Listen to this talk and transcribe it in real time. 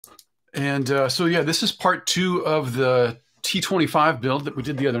And so, yeah, this is part 2 of the T-25 build that we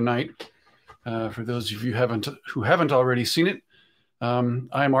did the other night. For those of you who haven't already seen it, I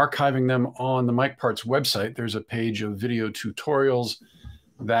am archiving them on the Micparts website. There's a page of video tutorials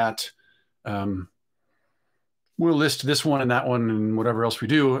that we'll list this one and that one and whatever else we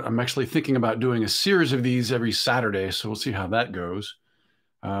do. I'm actually thinking about doing a series of these every Saturday, so we'll see how that goes.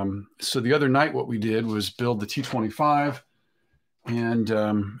 So the other night, what we did was build the T-25, and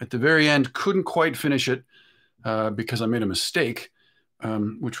at the very end, couldn't quite finish it because I made a mistake,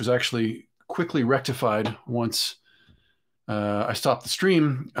 which was actually quickly rectified once I stopped the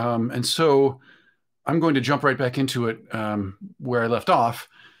stream. And so I'm going to jump right back into it where I left off.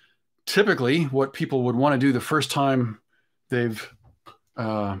 Typically, what people would want to do the first time as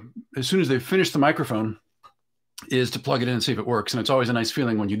soon as they've finished the microphone, is to plug it in and see if it works. And it's always a nice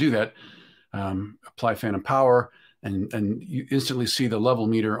feeling when you do that. Apply phantom power, and you instantly see the level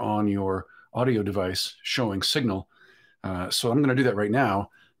meter on your audio device showing signal. So I'm going to do that right now.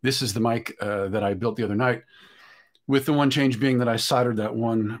 This is the mic that I built the other night, with the one change being that I soldered that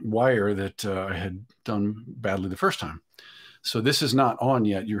one wire that I had done badly the first time. So this is not on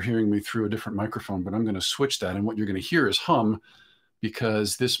yet. You're hearing me through a different microphone, but I'm going to switch that. And what you're going to hear is hum,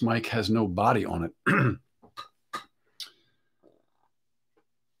 because this mic has no body on it.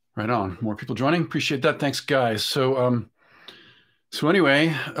 Right on. More people joining. Appreciate that. Thanks, guys. So anyway,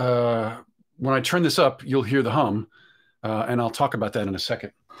 when I turn this up, you'll hear the hum, and I'll talk about that in a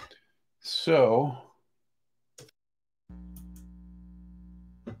second. So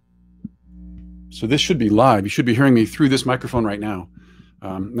this should be live. You should be hearing me through this microphone right now.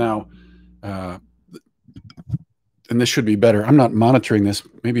 And this should be better. I'm not monitoring this.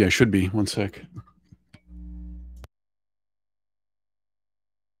 Maybe I should be. One sec.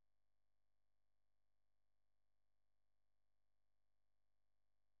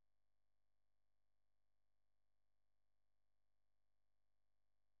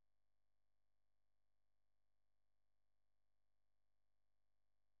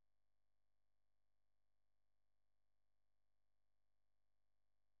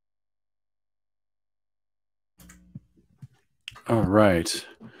 All right.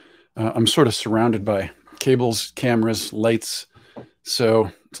 I'm sort of surrounded by cables, cameras, lights,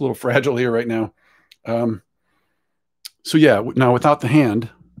 so it's a little fragile here right now. So yeah, now without the hand,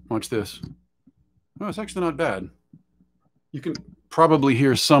 watch this. Oh, it's actually not bad. You can probably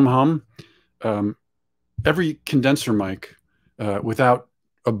hear some hum. Every condenser mic without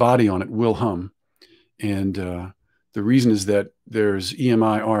a body on it will hum. And the reason is that there's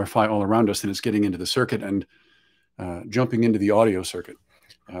EMI, RFI all around us, and it's getting into the circuit and jumping into the audio circuit.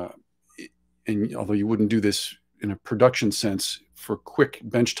 And although you wouldn't do this in a production sense, for quick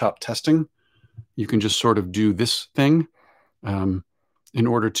benchtop testing, you can just sort of do this thing in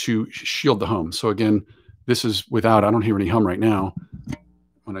order to shield the hum. So again, this is without, I don't hear any hum right now.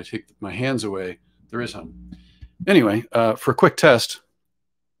 When I take my hands away, there is hum. Anyway, for a quick test,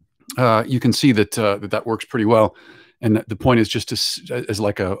 you can see that that works pretty well. And the point is just as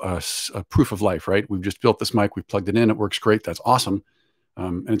like a proof of life, right? We've just built this mic, we've plugged it in, it works great, that's awesome.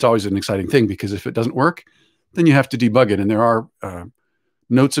 And it's always an exciting thing, because if it doesn't work, then you have to debug it. And there are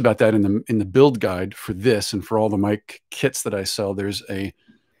notes about that in the build guide for this, and for all the mic kits that I sell. There's a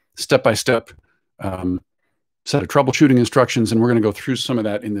step-by-step set of troubleshooting instructions, and we're going to go through some of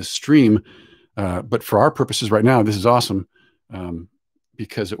that in this stream. But for our purposes right now, this is awesome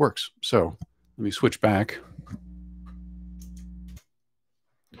because it works. So let me switch back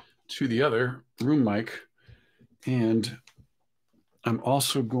to the other room mic, and I'm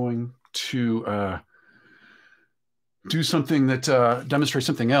also going to do something that demonstrates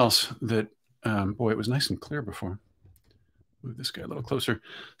something else that, boy, it was nice and clear before. Move this guy a little closer.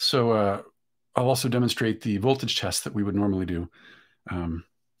 So I'll also demonstrate the voltage test that we would normally do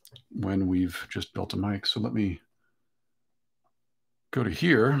when we've just built a mic. So let me go to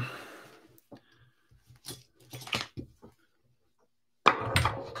here.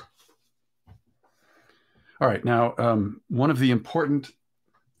 All right, now, one of the important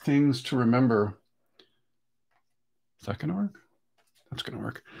things to remember, is that gonna work? That's gonna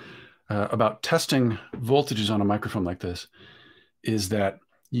work. About testing voltages on a microphone like this is that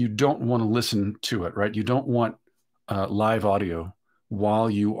you don't want to listen to it, right? You don't want live audio while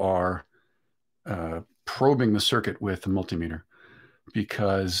you are probing the circuit with a multimeter,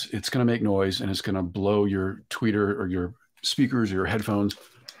 because it's gonna make noise and it's gonna blow your tweeter or your speakers or your headphones.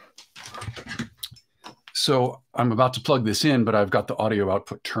 So I'm about to plug this in, but I've got the audio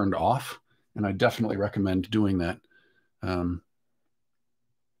output turned off, and I definitely recommend doing that.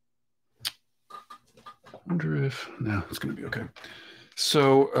 Wonder if, no, it's going to be okay.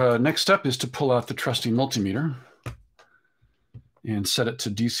 So next step is to pull out the trusty multimeter and set it to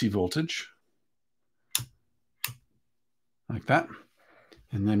DC voltage, like that.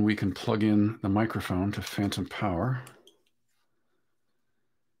 And then we can plug in the microphone to phantom power.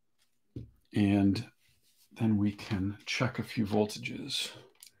 And then we can check a few voltages.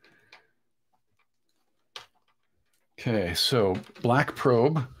 Okay, so black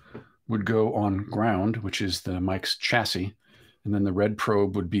probe would go on ground, which is the mic's chassis. And then the red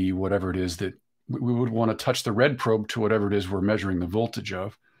probe would be whatever it is that we would want to touch the red probe to whatever it is we're measuring the voltage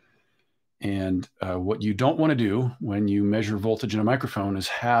of. And what you don't want to do when you measure voltage in a microphone is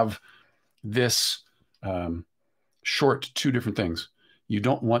have this short two different things. You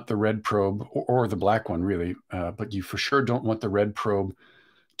don't want the red probe, or the black one really, but you for sure don't want the red probe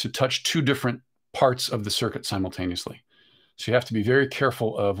to touch two different parts of the circuit simultaneously. So you have to be very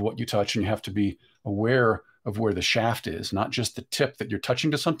careful of what you touch, and you have to be aware of where the shaft is, not just the tip that you're touching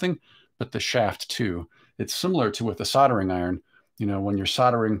to something, but the shaft too. It's similar to with a soldering iron. You know, when you're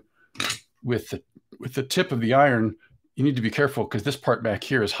soldering with the tip of the iron, you need to be careful because this part back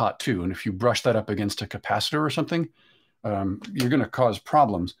here is hot too. And if you brush that up against a capacitor or something, you're going to cause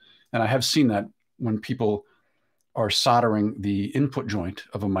problems. And I have seen that when people are soldering the input joint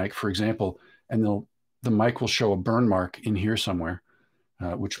of a mic, for example, and the mic will show a burn mark in here somewhere,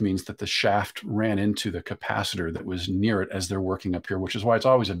 which means that the shaft ran into the capacitor that was near it as they're working up here, which is why it's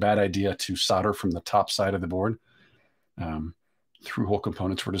always a bad idea to solder from the top side of the board. Through-hole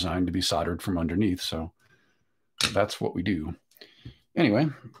components were designed to be soldered from underneath, so that's what we do. Anyway,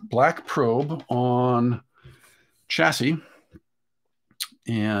 black probe on chassis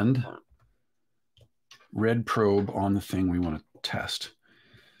and red probe on the thing we want to test.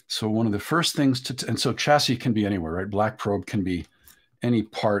 So one of the first things and so chassis can be anywhere, right? Black probe can be any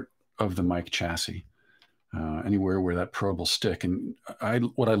part of the mic chassis, anywhere where that probe will stick. And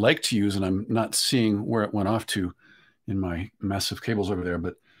what I like to use, and I'm not seeing where it went off to in my mess of cables over there,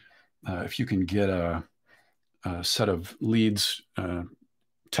 but if you can get a set of leads,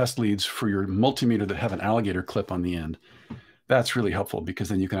 test leads for your multimeter that have an alligator clip on the end, that's really helpful because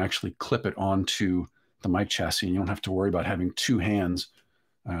then you can actually clip it onto the mic chassis and you don't have to worry about having two hands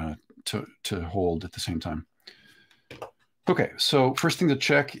to hold at the same time. Okay, so first thing to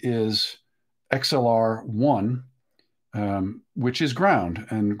check is XLR1, which is ground,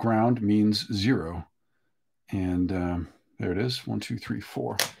 and ground means 0. And there it is, 1, 2, 3,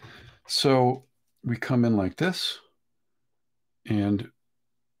 4. So we come in like this and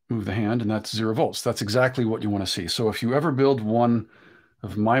move the hand, and that's 0 volts. That's exactly what you want to see. So if you ever build one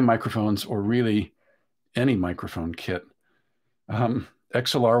of my microphones, or really any microphone kit,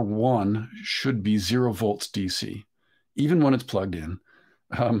 XLR1 should be 0 volts DC, even when it's plugged in,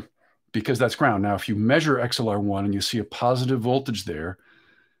 because that's ground. Now, if you measure XLR1 and you see a positive voltage there,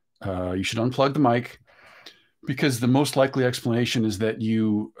 you should unplug the mic, because the most likely explanation is that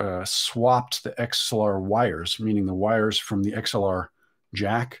you swapped the XLR wires, meaning the wires from the XLR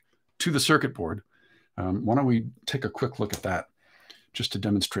jack to the circuit board. Why don't we take a quick look at that just to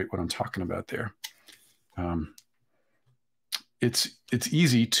demonstrate what I'm talking about there. It's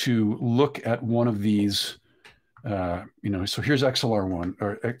easy to look at one of these, so here's XLR1,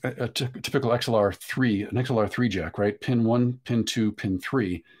 or a typical XLR3, an XLR3 jack, right? Pin 1, pin 2, pin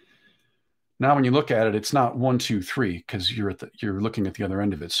 3. Now, when you look at it, it's not 1, 2, 3, because you're looking at the other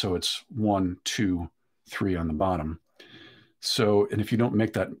end of it. So it's 1, 2, 3 on the bottom. So, and if you don't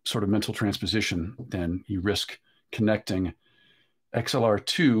make that sort of mental transposition, then you risk connecting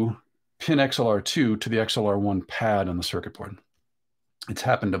XLR2, pin XLR2 to the XLR1 pad on the circuit board. It's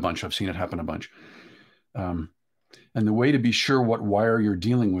happened a bunch. I've seen it happen a bunch. And the way to be sure what wire you're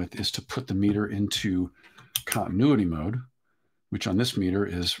dealing with is to put the meter into continuity mode, which on this meter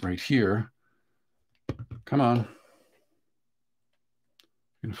is right here. Come on.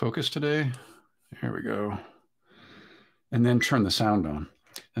 You can focus today. Here we go. And then turn the sound on.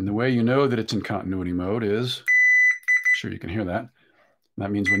 And the way you know that it's in continuity mode is, I'm sure you can hear that.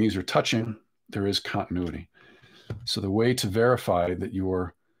 That means when these are touching, there is continuity. So the way to verify that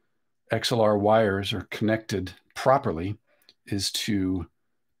your XLR wires are connected properly is to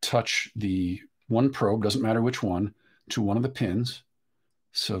touch the one probe, doesn't matter which one, to one of the pins.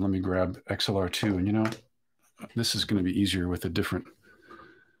 So let me grab XLR2, and this is going to be easier with a different,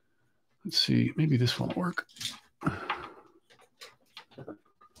 let's see, maybe this won't work.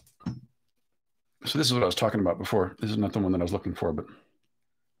 So this is what I was talking about before. This is not the one that I was looking for, but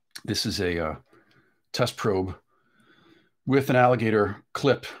this is a test probe with an alligator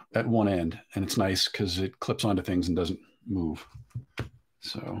clip at one end. And it's nice because it clips onto things and doesn't move.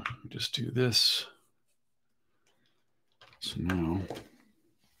 So just do this. So now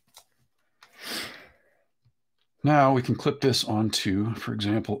Now we can clip this onto, for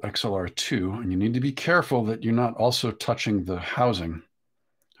example, XLR2, and you need to be careful that you're not also touching the housing,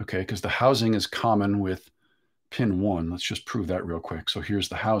 okay? Because the housing is common with pin 1. Let's just prove that real quick. So here's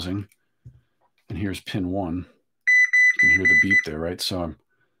the housing, and here's pin 1. You can hear the beep there, right? So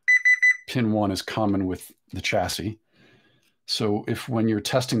pin 1 is common with the chassis. So if when you're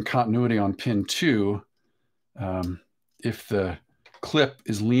testing continuity on pin 2, if the clip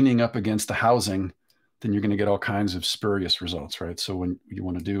is leaning up against the housing, then you're going to get all kinds of spurious results, right? So what you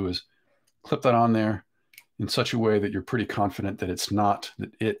want to do is clip that on there in such a way that you're pretty confident that it's not,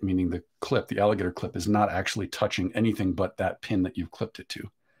 that it, meaning the clip, the alligator clip, is not actually touching anything but that pin that you've clipped it to.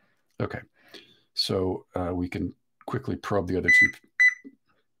 Okay, so we can quickly probe the other two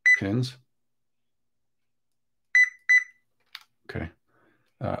pins. Okay,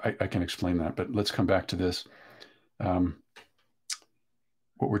 I can explain that, but let's come back to this. What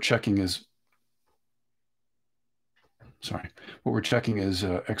we're checking is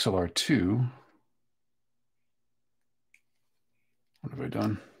XLR2. What have I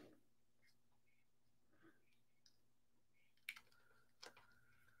done?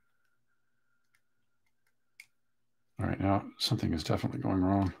 All right, now something is definitely going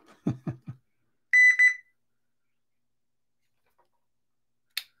wrong.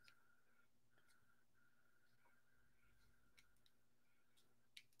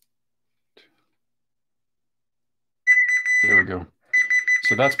 There we go.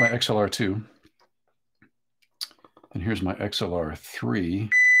 So that's my XLR2. And here's my XLR3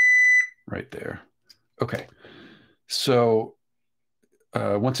 right there. Okay. So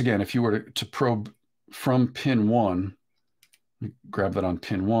once again, if you were to probe from pin 1, grab that on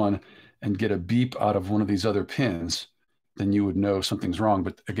pin 1 and get a beep out of one of these other pins, then you would know something's wrong.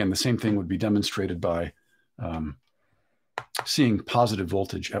 But again, the same thing would be demonstrated by seeing positive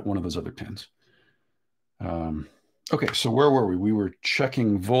voltage at one of those other pins. Okay, so where were we? We were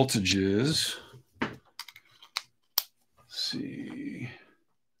checking voltages. Let's see.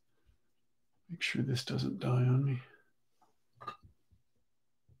 Make sure this doesn't die on me.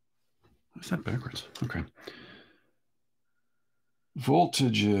 Is that backwards? Okay.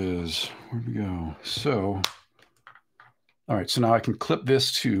 Voltages, where'd we go? So, all right, so now I can clip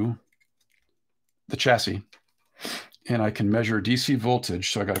this to the chassis and I can measure DC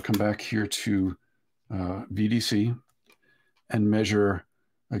voltage. So I got to come back here to VDC and measure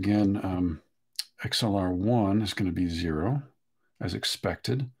again. XLR1 is going to be 0 as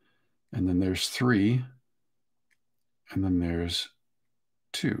expected. And then there's 3. And then there's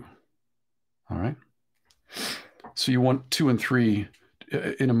 2. All right. So you want 2 and 3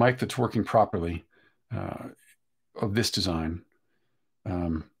 in a mic that's working properly of this design.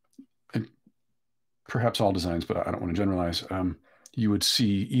 And perhaps all designs, but I don't want to generalize. You would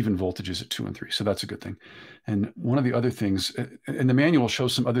see even voltages at 2 and 3. So that's a good thing. And one of the other things, and the manual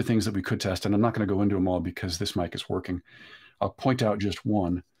shows some other things that we could test, and I'm not going to go into them all because this mic is working. I'll point out just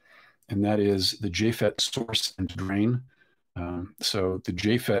one, and that is the JFET source and drain. So the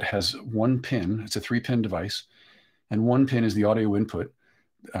JFET has one pin. It's a 3-pin device, and one pin is the audio input,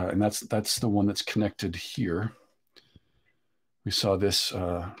 and that's the one that's connected here. We saw this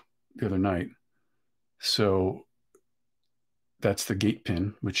the other night. So that's the gate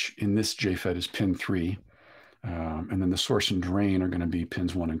pin, which in this JFET is pin 3. And then the source and drain are going to be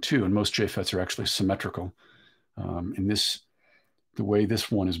pins 1 and 2. And most JFETs are actually symmetrical. In this, the way this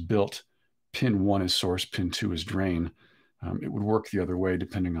one is built, pin 1 is source, pin 2 is drain. It would work the other way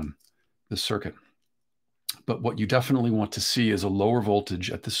depending on the circuit. But what you definitely want to see is a lower voltage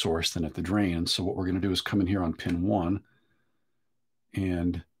at the source than at the drain. And so what we're going to do is come in here on pin 1.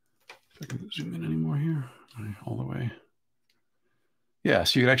 And if I can zoom in anymore here, all the way. Yeah,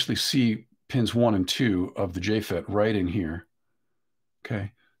 so you can actually see pins 1 and 2 of the JFET right in here.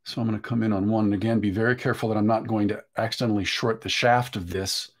 Okay, so I'm going to come in on 1, and again, be very careful that I'm not going to accidentally short the shaft of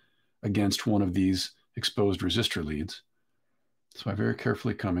this against one of these exposed resistor leads. So I very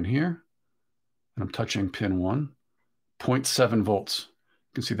carefully come in here, and I'm touching pin 1, 0.7 volts.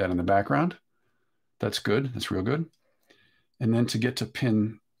 You can see that in the background. That's good, that's real good. And then to get to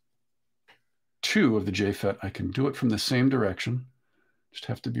pin 2 of the JFET, I can do it from the same direction. Just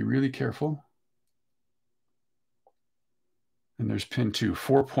have to be really careful. And there's pin 2,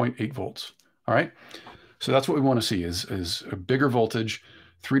 4.8 volts. All right. So that's what we want to see is a bigger voltage,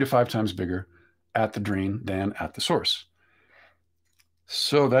 3 to 5 times bigger at the drain than at the source.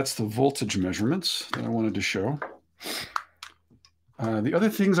 So that's the voltage measurements that I wanted to show. The other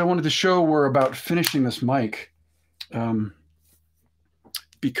things I wanted to show were about finishing this mic.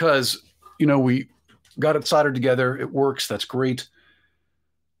 Because, you know, we got it soldered together. It works. That's great.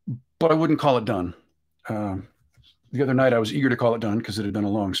 But I wouldn't call it done. the other night I was eager to call it done because it had been a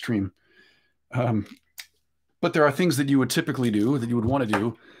long stream. But there are things that you would typically do, that you would want to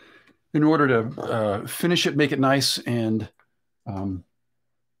do in order to finish it, make it nice, and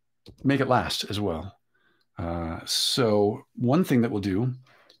make it last as well. So one thing that we'll do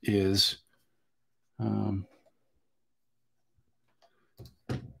is,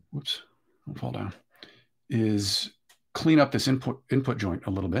 whoops, don't fall down, is clean up this input joint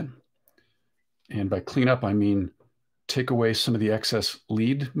a little bit. And by clean up, I mean take away some of the excess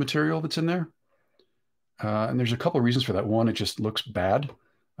lead material that's in there. And there's a couple of reasons for that. One, it just looks bad,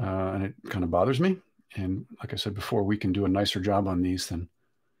 and it kind of bothers me. And like I said before, we can do a nicer job on these than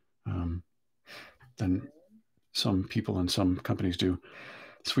some people and some companies do.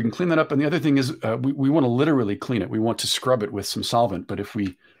 So we can clean that up. And the other thing is we want to literally clean it. We want to scrub it with some solvent. But if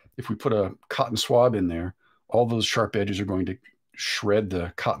we put a cotton swab in there, all those sharp edges are going to shred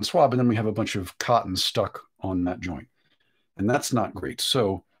the cotton swab, and then we have a bunch of cotton stuck on that joint. And that's not great.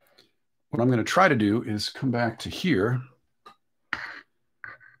 So what I'm going to try to do is come back to here.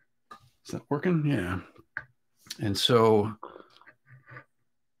 Is that working? Yeah. And so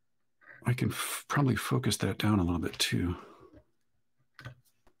I can probably focus that down a little bit too.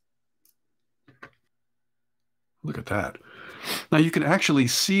 Look at that. Now you can actually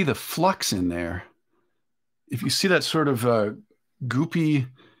see the flux in there. If you see that sort of goopy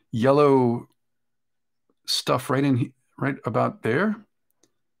yellow stuff right about there,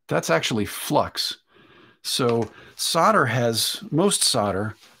 that's actually flux. So most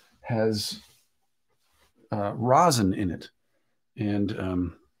solder has rosin in it,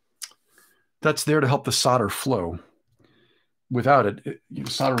 and that's there to help the solder flow. Without it,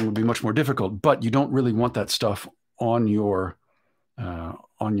 soldering would be much more difficult. But you don't really want that stuff on your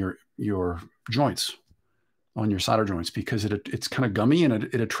joints, on your solder joints, because it's kind of gummy and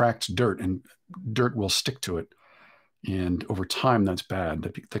it attracts dirt, and dirt will stick to it. And over time, that's bad.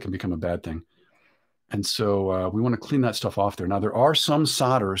 That can become a bad thing. And so we want to clean that stuff off there. Now, there are some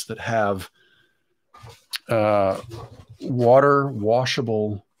solders that have water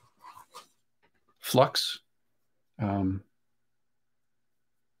washable flux.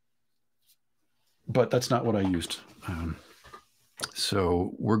 But that's not what I used.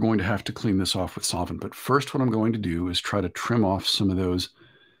 So we're going to have to clean this off with solvent. But first, what I'm going to do is try to trim off some of those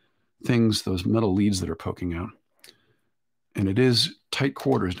things, those metal leads that are poking out. And it is tight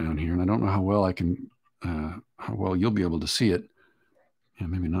quarters down here, and I don't know how well how well you'll be able to see it. Yeah,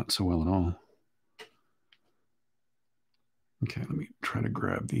 maybe not so well at all. Okay, let me try to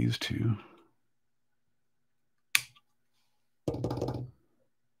grab these two.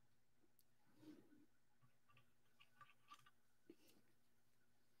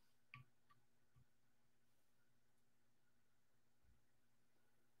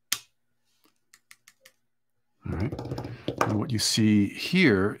 All right. And what you see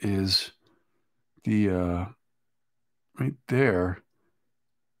here is the right there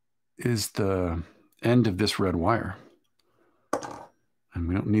is the end of this red wire. And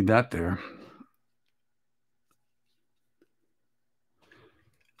we don't need that there.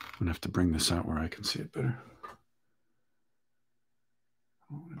 I'm gonna have to bring this out where I can see it better.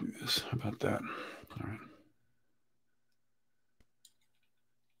 I want to do this. How about that? All right.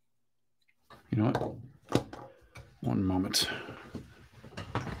 You know what? One moment.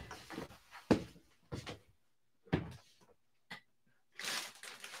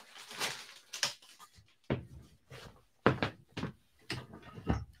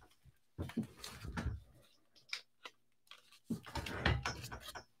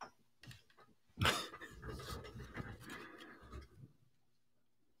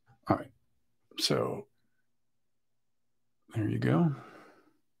 All right. So there you go.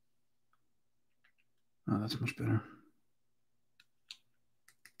 Oh, that's much better.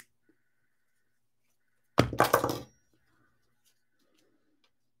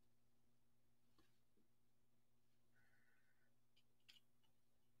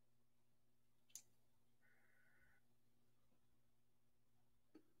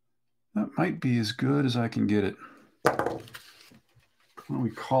 That might be as good as I can get it. Why don't we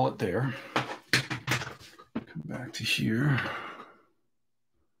call it there? Come back to here.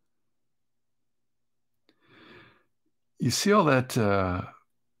 You see all that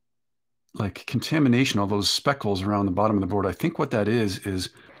like contamination, all those speckles around the bottom of the board. I think what that is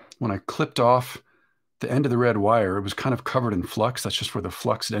when I clipped off the end of the red wire, it was kind of covered in flux. That's just where the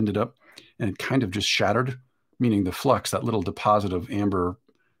flux had ended up, and it kind of just shattered, meaning the flux, that little deposit of amber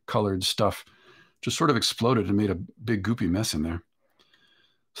colored stuff, just sort of exploded and made a big goopy mess in there.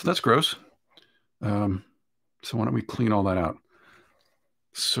 So that's gross. So why don't we clean all that out?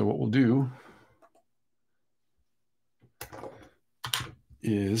 So what we'll do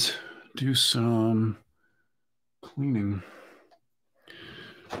is do some cleaning.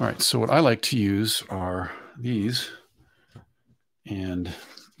 All right, so what I like to use are these and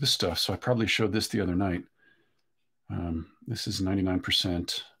this stuff. So I probably showed this the other night. This is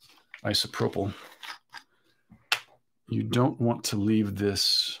 99% isopropyl. You don't want to leave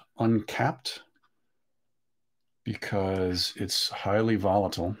this uncapped because it's highly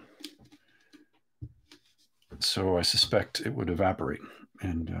volatile. So I suspect it would evaporate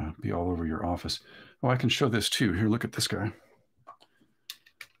and be all over your office. Oh, I can show this too. Here, look at this guy.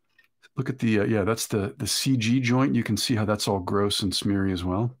 Look at the, yeah, that's the CG joint. You can see how that's all gross and smeary as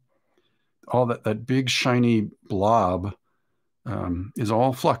well. All that big shiny blob is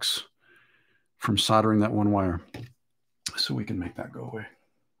all flux from soldering that one wire. So we can make that go away.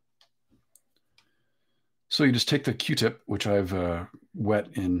 So you just take the Q-tip, which I've wet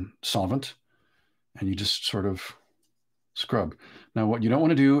in solvent, and you just sort of scrub. Now, what you don't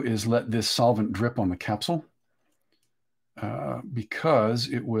want to do is let this solvent drip on the capsule because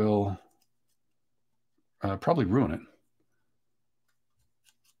it will probably ruin it.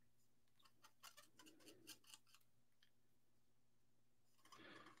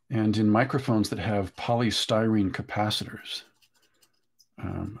 And in microphones that have polystyrene capacitors,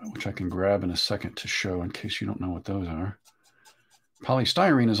 which I can grab in a second to show in case you don't know what those are.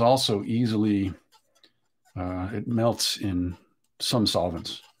 Polystyrene is also easily, it melts in some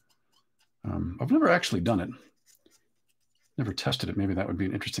solvents. I've never actually done it. Never tested it. Maybe that would be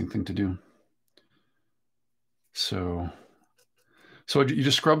an interesting thing to do. So you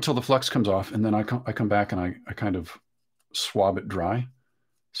just scrub till the flux comes off, and then I come back and I kind of swab it dry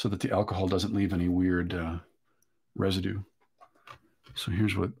so that the alcohol doesn't leave any weird residue. So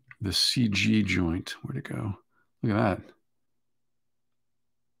here's what the CG joint, where'd it go? Look at that.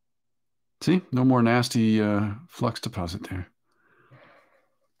 See, no more nasty flux deposit there.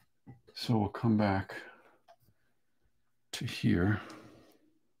 So we'll come back to here.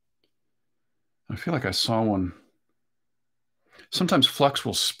 I feel like I saw one. Sometimes flux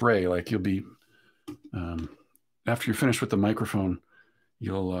will spray, like you'll be, after you're finished with the microphone,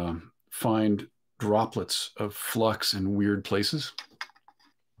 you'll find droplets of flux in weird places.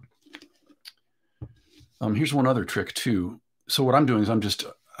 Here's one other trick too. So what I'm doing is I don't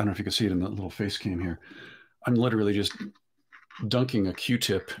know if you can see it in the little face cam here. I'm literally just dunking a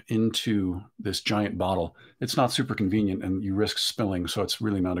Q-tip into this giant bottle. It's not super convenient and you risk spilling, so it's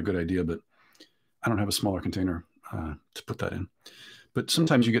really not a good idea, but I don't have a smaller container to put that in. But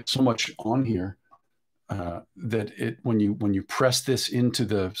sometimes you get so much on here that when you press this into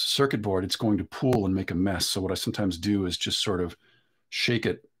the circuit board, it's going to pool and make a mess. So what I sometimes do is just sort of shake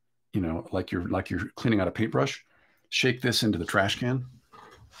it, you know, like you're cleaning out a paintbrush. Shake this into the trash can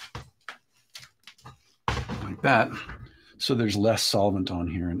like that. So there's less solvent on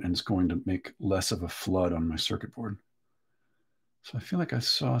here, and it's going to make less of a flood on my circuit board. So I feel like I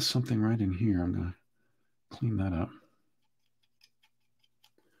saw something right in here. I'm going to clean that up.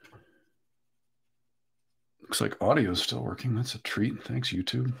 Looks like audio is still working. That's a treat. Thanks,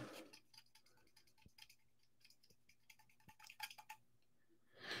 YouTube.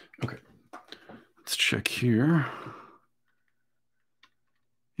 Okay, let's check here.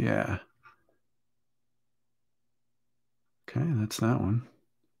 Yeah. Okay, that's that one.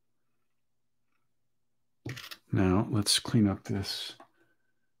 Now let's clean up this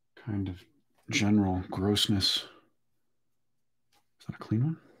kind of general grossness. Is that a clean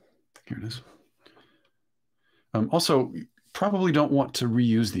one? Here it is. Also, probably don't want to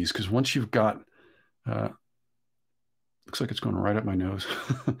reuse these because once you've got, looks like it's going right up my nose.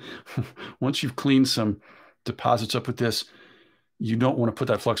 Once you've cleaned some deposits up with this, you don't want to put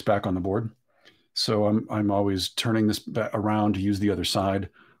that flux back on the board. So I'm always turning this back around to use the other side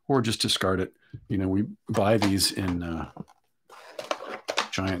or just discard it. You know, we buy these in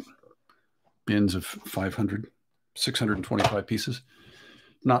giant bins of 500, 625 pieces.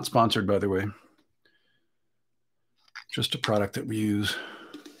 Not sponsored, by the way. Just a product that we use.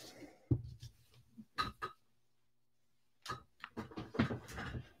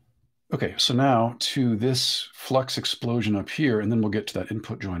 Okay, so now to this flux explosion up here, and then we'll get to that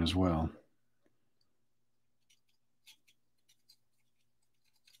input joint as well.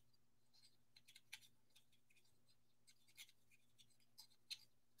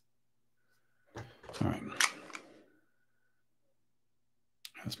 All right.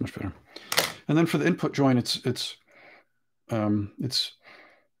 That's much better. And then for the input joint, it's you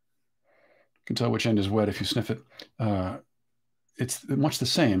can tell which end is wet if you sniff it. It's much the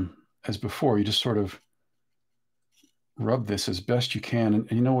same as before. You just sort of rub this as best you can.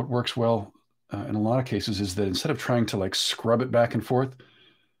 And you know what works well in a lot of cases is that instead of trying to like scrub it back and forth,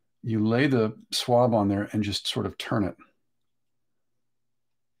 you lay the swab on there and just sort of turn it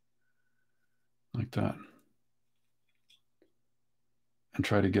like that. And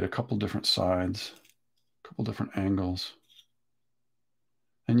try to get a couple different sides, a couple different angles.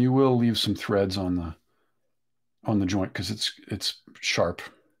 And you will leave some threads on the joint because it's sharp.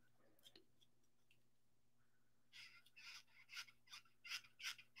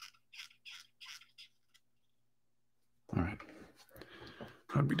 All right.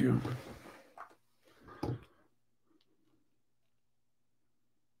 How'd we do?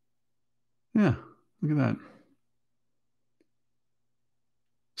 Yeah, look at that.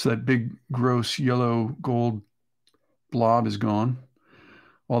 So that big, gross yellow gold blob is gone.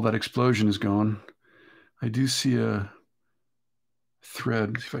 All that explosion is gone. I do see a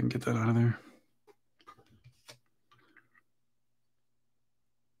thread. See if I can get that out of there.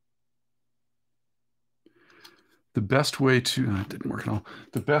 The best way to, it didn't work at all.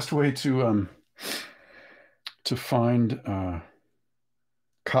 The best way to find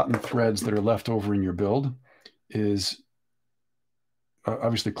cotton threads that are left over in your build is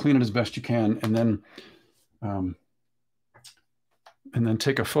obviously clean it as best you can, and then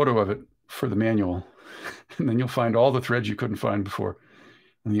take a photo of it for the manual, and then you'll find all the threads you couldn't find before,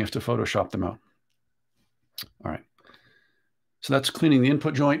 and you have to Photoshop them out. All right. So that's cleaning the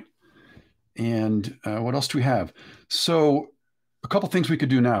input joint. And what else do we have? So a couple things we could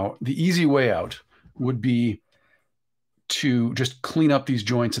do now. The easy way out would be to just clean up these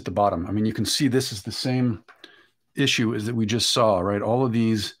joints at the bottom. I mean, you can see this is the same issue as that we just saw, right? All of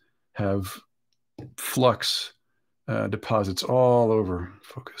these have flux deposits all over.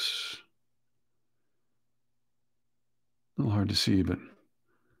 Focus. A little hard to see, but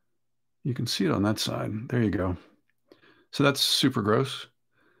you can see it on that side. There you go. So that's super gross.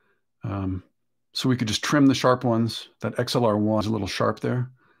 So we could just trim the sharp ones. That XLR1 is a little sharp there.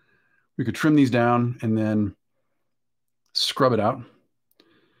 We could trim these down and then scrub it out.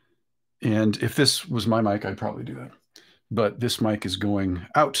 And if this was my mic, I'd probably do that. But this mic is going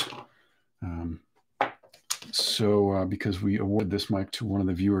out. Because we awarded this mic to one of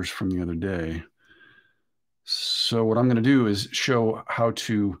the viewers from the other day. So what I'm going to do is show how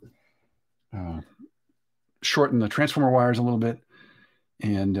to shorten the transformer wires a little bit,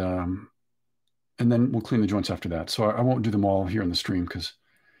 and then we'll clean the joints after that. So I won't do them all here in the stream because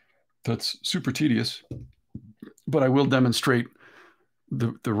that's super tedious. But I will demonstrate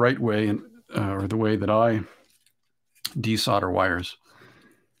the right way, or the way that I desolder wires.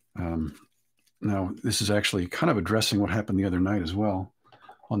 Now, this is actually kind of addressing what happened the other night as well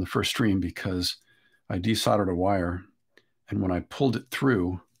on the first stream, because I desoldered a wire, and when I pulled it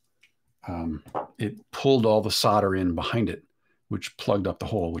through, it pulled all the solder in behind it, which plugged up the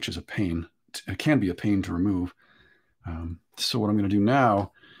hole, which is a pain. It can be a pain to remove. So what I'm going to do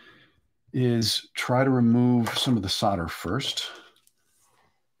now is try to remove some of the solder first.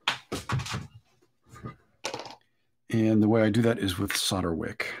 And the way I do that is with solder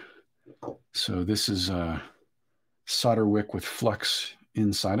wick. So this is a solder wick with flux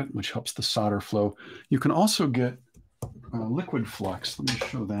inside it, which helps the solder flow. You can also get liquid flux. Let me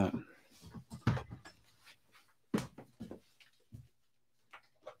show that.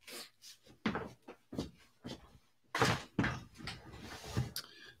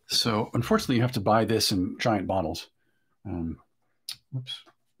 So unfortunately, you have to buy this in giant bottles. Whoops,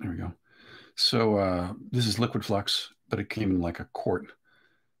 there we go. So this is liquid flux, but it came in like a quart.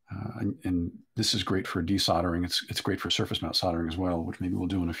 And this is great for desoldering. It's great for surface mount soldering as well, which maybe we'll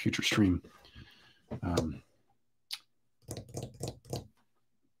do in a future stream.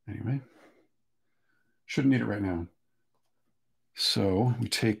 Anyway, shouldn't need it right now. So we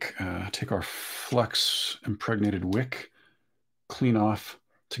take our flux impregnated wick, clean off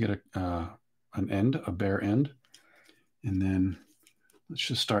to get a bare end, and then let's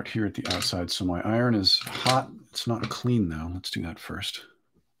just start here at the outside. So my iron is hot. It's not clean though. Let's do that first.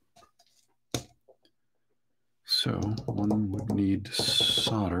 So one would need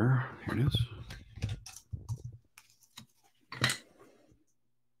solder. Here it is.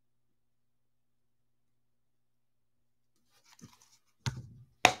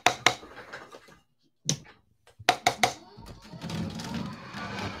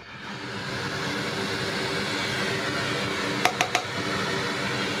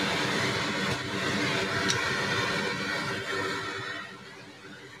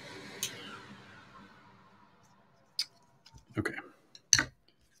 Okay.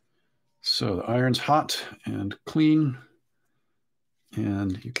 So the iron's hot and clean,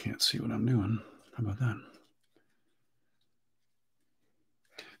 and you can't see what I'm doing. How about that?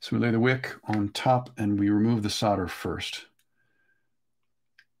 So we lay the wick on top and we remove the solder first.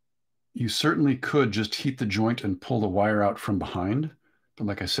 You certainly could just heat the joint and pull the wire out from behind. But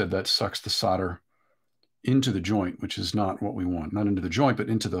like I said, that sucks the solder into the joint, which is not what we want. Not into the joint, but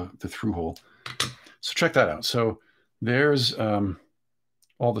into the through hole. So check that out. So there's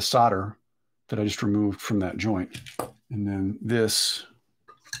all the solder that I just removed from that joint. And then this,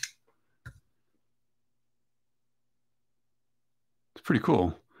 it's pretty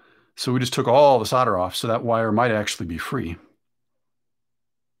cool. So we just took all the solder off, so that wire might actually be free.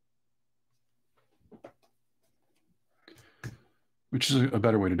 Which is a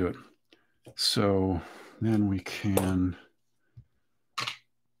better way to do it. So then we can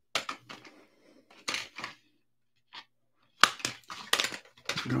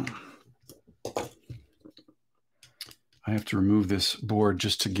I have to remove this board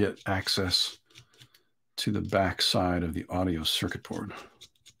just to get access to the back side of the audio circuit board.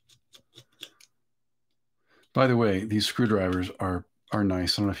 By the way, these screwdrivers are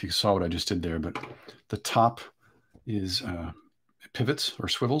nice. I don't know if you saw what I just did there, but the top is pivots or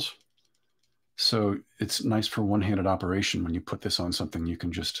swivels. So it's nice for one-handed operation. When you put this on something, you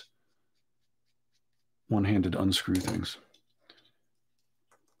can just one-handed unscrew things.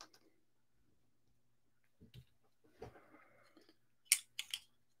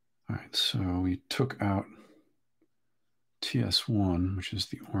 All right, so we took out TS1, which is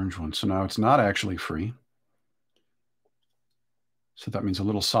the orange one. So now it's not actually free. So that means a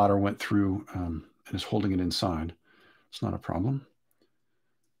little solder went through and is holding it inside. It's not a problem.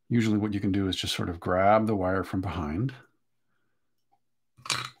 Usually what you can do is just sort of grab the wire from behind.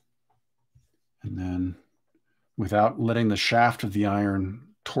 And then without letting the shaft of the iron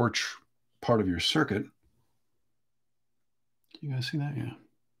torch part of your circuit. You guys see that? Yeah.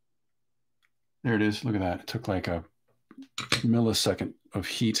 There it is. Look at that. It took like a millisecond of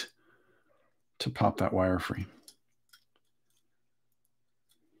heat to pop that wire free.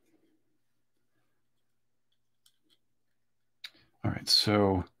 All right,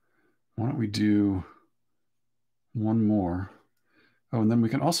 so why don't we do one more? Oh, and then we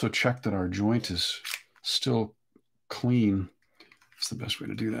can also check that our joint is still clean. That's the best way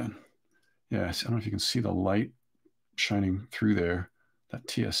to do that. Yeah, I don't know if you can see the light shining through there, that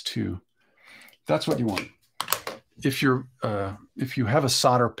TS2. That's what you want. If you have a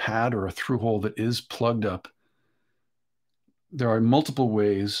solder pad or a through hole that is plugged up, there are multiple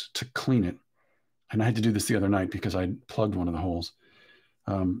ways to clean it. And I had to do this the other night because I plugged one of the holes.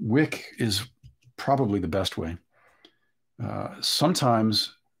 Wick is probably the best way.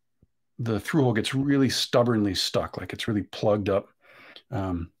 Sometimes the through hole gets really stubbornly stuck, like it's really plugged up.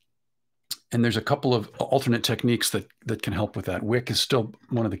 And there's a couple of alternate techniques that can help with that. Wick is still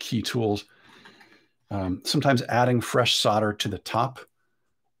one of the key tools. Sometimes adding fresh solder to the top,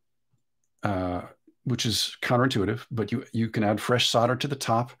 which is counterintuitive, but you can add fresh solder to the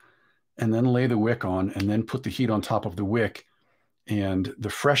top and then lay the wick on and then put the heat on top of the wick, and the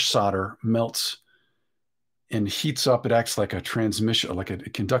fresh solder melts and heats up. It acts like a transmission, like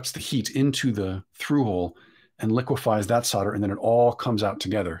it conducts the heat into the through hole and liquefies that solder, and then it all comes out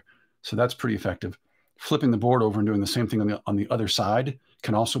together. So that's pretty effective. Flipping the board over and doing the same thing on the other side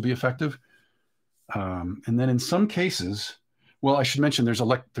can also be effective. And then in some cases, well, I should mention there's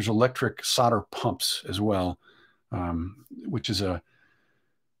electric solder pumps as well, which is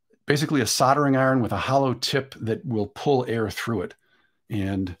basically a soldering iron with a hollow tip that will pull air through it.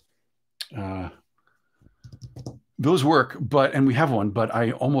 And those work, and we have one, but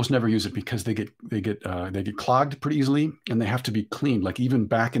I almost never use it because they get clogged pretty easily, and they have to be cleaned, like even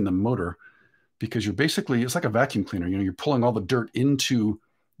back in the motor, because it's like a vacuum cleaner. You're pulling all the dirt into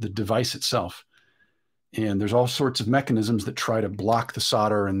the device itself. And there's all sorts of mechanisms that try to block the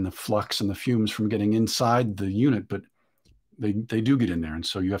solder and the flux and the fumes from getting inside the unit, but they do get in there. And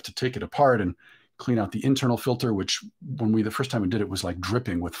so you have to take it apart and clean out the internal filter, which the first time we did it was like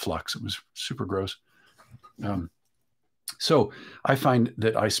dripping with flux. It was super gross. So I find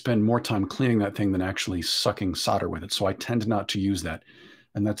that I spend more time cleaning that thing than actually sucking solder with it. So I tend not to use that.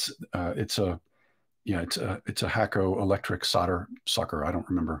 And that's, it's a Hacko electric solder sucker. I don't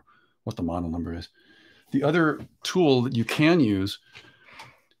remember what the model number is. The other tool that you can use,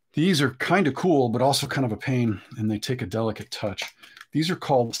 these are kind of cool, but also kind of a pain, and they take a delicate touch. These are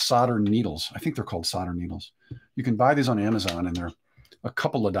called solder needles. I think they're called solder needles. You can buy these on Amazon, and they're a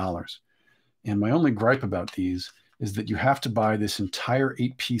couple of dollars. And my only gripe about these is that you have to buy this entire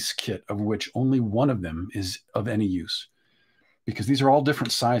 8-piece kit, of which only one of them is of any use, because these are all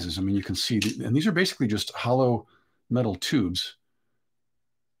different sizes. I mean, you can see, and these are basically just hollow metal tubes.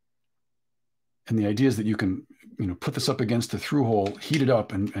 And the idea is that you can, put this up against the through hole, heat it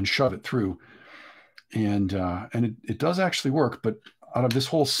up, and shove it through. And it does actually work, but out of this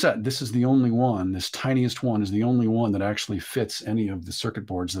whole set, this is the only one, this tiniest one is the only one that actually fits any of the circuit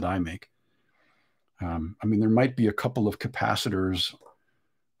boards that I make. I mean, there might be a couple of capacitors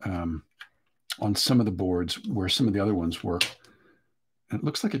on some of the boards where some of the other ones work. And it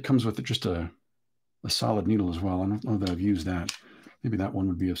looks like it comes with just a solid needle as well. I don't know that I've used that. Maybe that one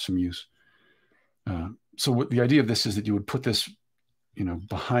would be of some use. So what the idea of this is that you would put this, you know,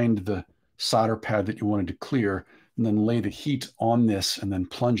 behind the solder pad that you wanted to clear, and then lay the heat on this and then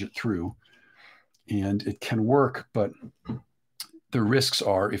plunge it through. And it can work, but the risks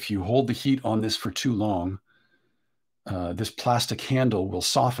are if you hold the heat on this for too long, this plastic handle will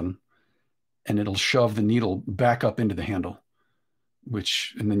soften and it'll shove the needle back up into the handle,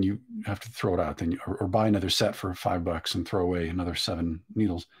 and then you have to throw it out, then or buy another set for $5 and throw away another 7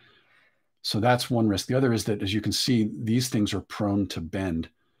 needles. So that's one risk. The other is that, as you can see, these things are prone to bend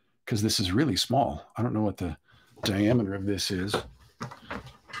because this is really small. I don't know what the diameter of this is,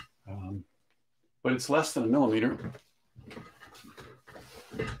 but it's less than 1 millimeter.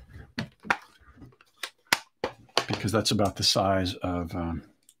 Because that's about the size of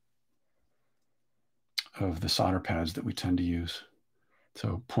the solder pads that we tend to use.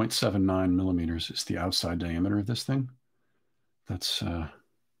 So 0.79 millimeters is the outside diameter of this thing. That's, there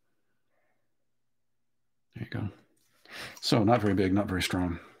you go. So not very big, not very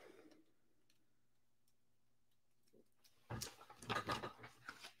strong.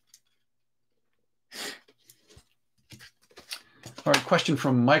 All right, question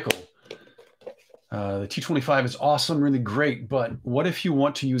from Michael. The T-25 is awesome, really great, but what if you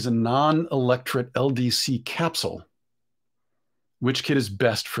want to use a non-electret LDC capsule? Which kit is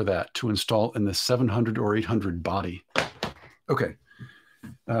best for that to install in the 700 or 800 body? Okay,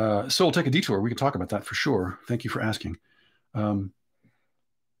 so we'll take a detour. We can talk about that for sure. Thank you for asking.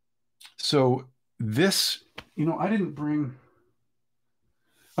 So this, you know, I'm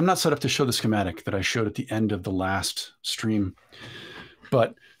not set up to show the schematic that I showed at the end of the last stream,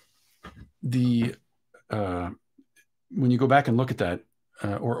 but when you go back and look at that,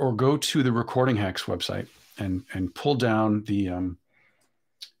 or go to the Recording Hacks website and pull down the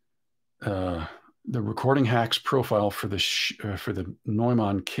Recording Hacks profile for the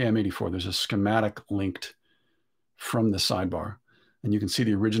Neumann KM84, there's a schematic linked from the sidebar, and you can see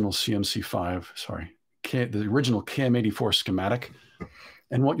the original the original KM84 schematic.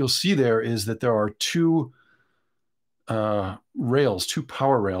 And what you'll see there is that there are two power rails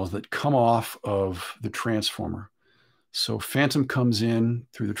that come off of the transformer. So phantom comes in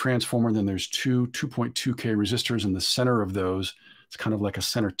through the transformer, then there's two 2.2K resistors in the center of those. It's kind of like a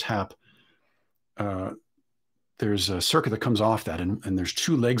center tap. There's a circuit that comes off that, and there's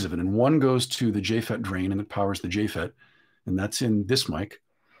 2 legs of it, and one goes to the JFET drain and it powers the JFET, and that's in this mic.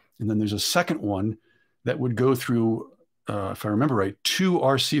 And then there's a second one that would go through, if I remember right, 2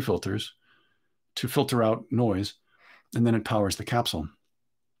 RC filters to filter out noise, and then it powers the capsule.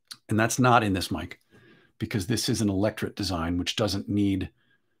 And that's not in this mic because this is an electret design, which doesn't need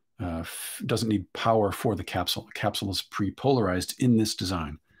power for the capsule. The capsule is pre-polarized in this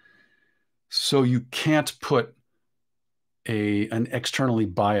design. So you can't put an externally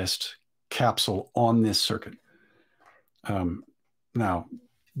biased capsule on this circuit. Now,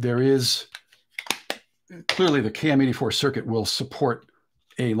 there is clearly the KM84 circuit will support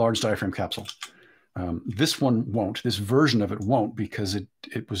a large diaphragm capsule. This one won't. This version of it won't because it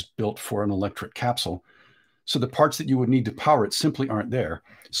was built for an electret capsule. So the parts that you would need to power it simply aren't there.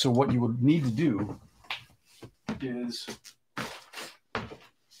 So what you would need to do is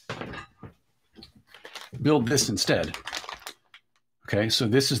build this instead. Okay, so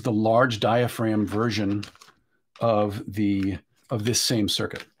this is the large diaphragm version of this same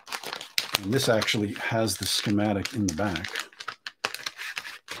circuit. And this actually has the schematic in the back.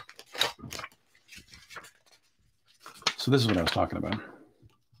 So this is what I was talking about.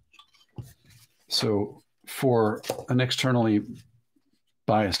 So for an externally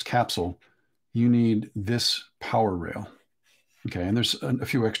biased capsule, you need this power rail. Okay, and there's a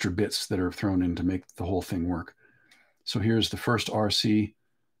few extra bits that are thrown in to make the whole thing work. So here's the first RC,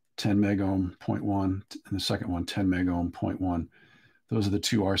 10 megohm, 0.1, and the second one, 10 megohm, 0.1. Those are the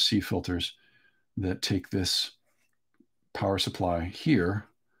 2 RC filters that take this power supply here.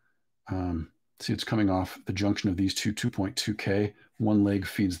 See, it's coming off the junction of these two 2.2K. One leg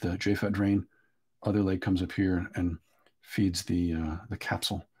feeds the JFET drain. Other leg comes up here and feeds the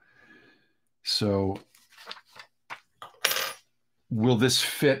capsule. So will this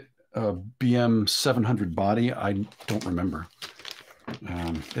fit a BM 700 body? I don't remember.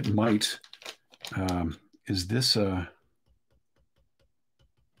 It might. Is this a...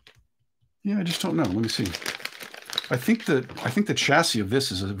 Yeah, I just don't know. Let me see. I think the chassis of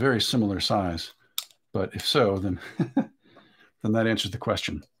this is a very similar size, but if so, then then that answers the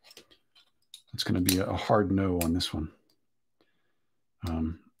question. It's going to be a hard no on this one.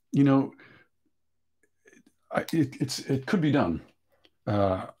 You know, it could be done.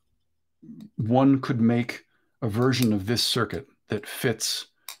 One could make a version of this circuit that fits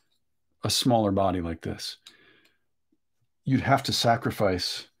a smaller body like this. You'd have to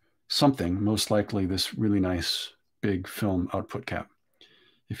sacrifice something, most likely this really nice big film output cap.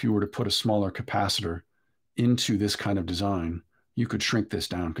 If you were to put a smaller capacitor into this kind of design, you could shrink this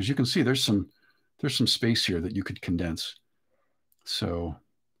down, because you can see there's some space here that you could condense. So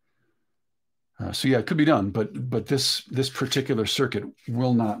yeah, it could be done, but this particular circuit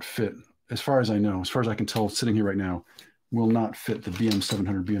will not fit, as far as I know, as far as I can tell sitting here right now, will not fit the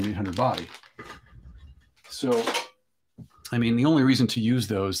BM700, BM800 body. So, I mean, the only reason to use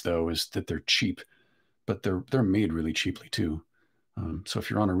those, though, is that they're cheap, but they're made really cheaply too. So if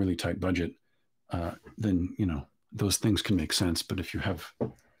you're on a really tight budget, then, you know, those things can make sense. But if you have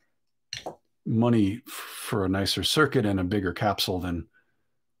money for a nicer circuit and a bigger capsule, then,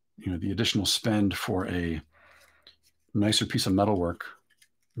 you know, the additional spend for a nicer piece of metalwork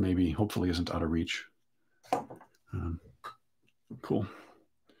maybe, hopefully, isn't out of reach. Cool.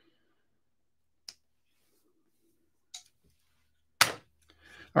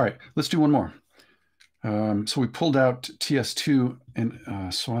 All right, let's do one more. So we pulled out TS2,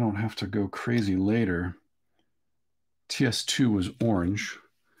 and so I don't have to go crazy later. TS2 was orange,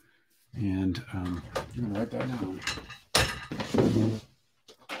 and I'm going to write that down.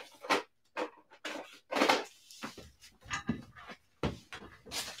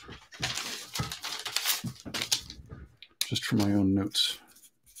 Just for my own notes.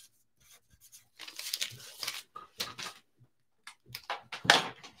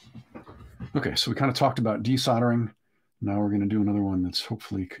 Okay, so we kind of talked about desoldering. Now we're going to do another one that's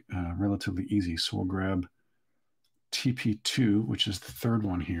hopefully relatively easy. So we'll grab TP2, which is the third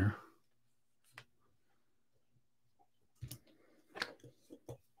one here.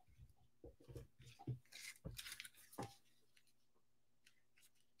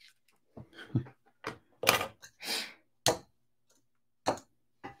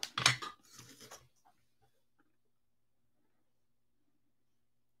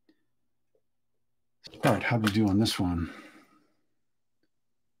 All right, how do we do on this one?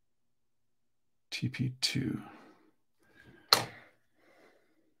 TP2.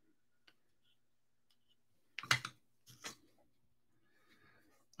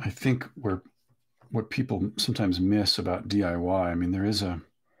 I think what people sometimes miss about DIY, I mean, there is a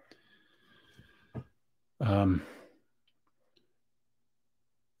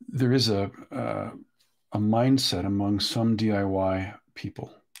mindset among some DIY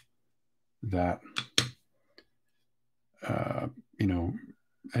people that, you know,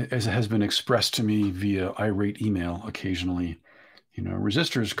 as it has been expressed to me via irate email occasionally, you know,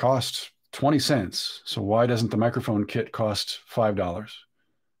 resistors cost 20 cents. So why doesn't the microphone kit cost $5?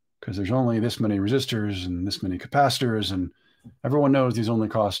 Because there's only this many resistors and this many capacitors, and everyone knows these only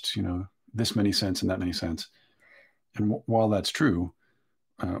cost, you know, this many cents and that many cents. And while that's true,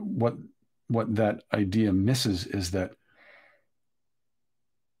 what that idea misses is that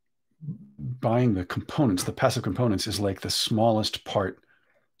buying the components, the passive components, is like the smallest part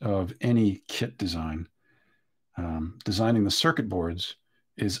of any kit design. Designing the circuit boards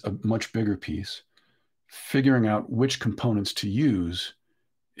is a much bigger piece. Figuring out which components to use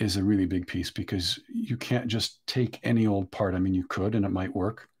is a really big piece, because you can't just take any old part. I mean, you could, and it might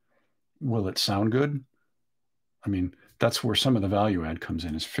work. Will it sound good? I mean, that's where some of the value add comes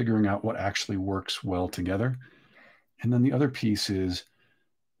in, is figuring out what actually works well together. And then the other piece is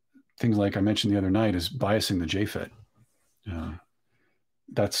things like I mentioned the other night, is biasing the JFET.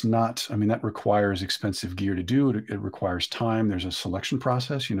 That's not, I mean, that requires expensive gear to do. It requires time. There's a selection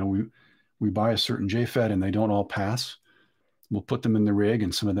process. You know, we buy a certain JFET and they don't all pass. We'll put them in the rig,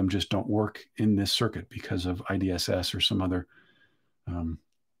 and some of them just don't work in this circuit because of IDSS or some other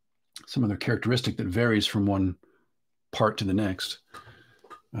characteristic that varies from one part to the next.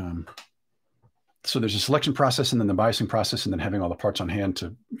 So there's a selection process, and then the biasing process, and then having all the parts on hand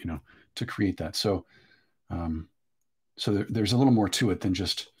to, you know, to create that. So, there's a little more to it than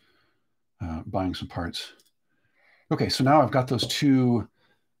just buying some parts. Okay, so now I've got those two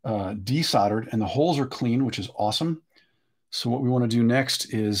desoldered, and the holes are clean, which is awesome. So what we want to do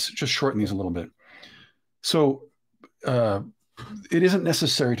next is just shorten these a little bit. So it isn't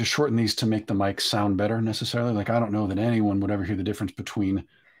necessary to shorten these to make the mic sound better necessarily. Like, I don't know that anyone would ever hear the difference between, I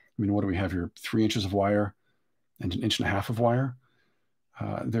mean, what do we have here? 3 inches of wire and 1.5 inches of wire.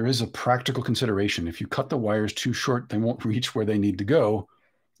 there is a practical consideration. If you cut the wires too short, they won't reach where they need to go,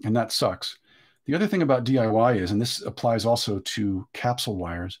 and that sucks. The other thing about DIY is, and this applies also to capsule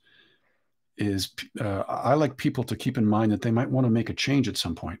wires, is I like people to keep in mind that they might want to make a change at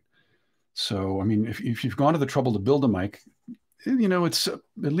some point. So, I mean, if you've gone to the trouble to build a mic, you know, it's at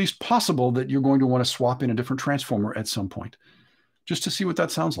least possible that you're going to want to swap in a different transformer at some point, just to see what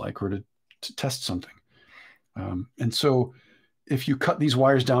that sounds like, or to test something. And so if you cut these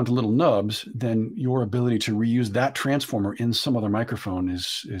wires down to little nubs, then your ability to reuse that transformer in some other microphone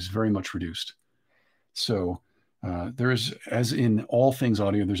is very much reduced. So there's, as in all things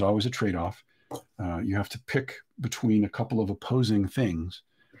audio, there's always a trade-off. You have to pick between a couple of opposing things.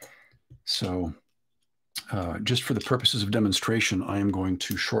 So just for the purposes of demonstration, I am going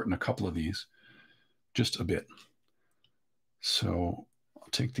to shorten a couple of these just a bit. So I'll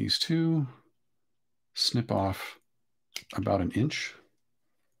take these two, snip off about 1 inch,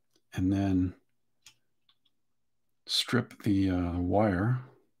 and then strip the wire.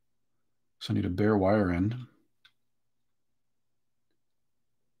 So I need a bare wire end.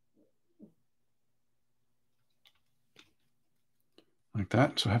 Like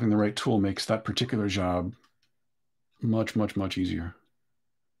that. So having the right tool makes that particular job much, much, much easier.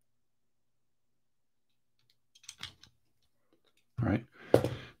 All right.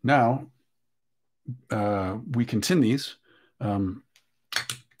 Now, we can tin these.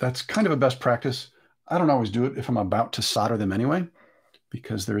 That's kind of a best practice. I don't always do it if I'm about to solder them anyway,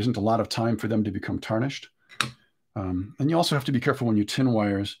 because there isn't a lot of time for them to become tarnished. And you also have to be careful when you tin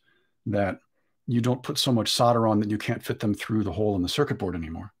wires that you don't put so much solder on that you can't fit them through the hole in the circuit board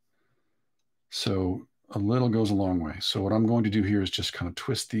anymore. So a little goes a long way. So what I'm going to do here is just kind of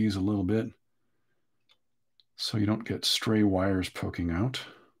twist these a little bit so you don't get stray wires poking out.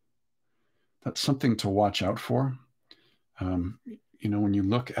 That's something to watch out for. You know, when you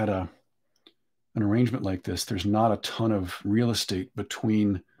look at an arrangement like this, there's not a ton of real estate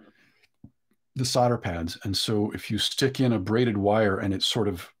between the solder pads. And so if you stick in a braided wire and it sort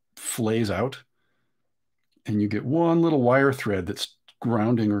of flays out, and you get one little wire thread that's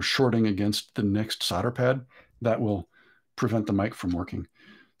grounding or shorting against the next solder pad, that will prevent the mic from working.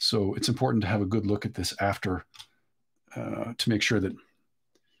 So it's important to have a good look at this after to make sure that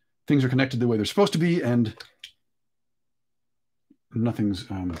things are connected the way they're supposed to be and nothing's,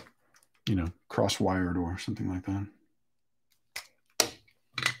 you know, cross-wired or something like that.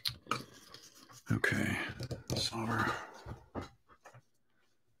 Okay, solder.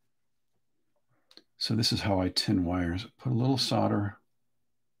 So this is how I tin wires. Put a little solder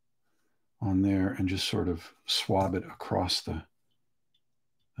on there and just sort of swab it across the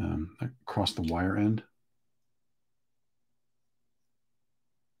wire end.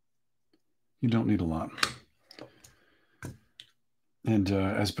 You don't need a lot. And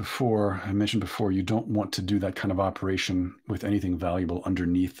as before, I mentioned before, you don't want to do that kind of operation with anything valuable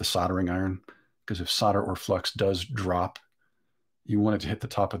underneath the soldering iron, because if solder or flux does drop, you want it to hit the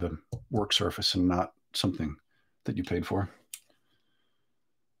top of the work surface and not something that you paid for.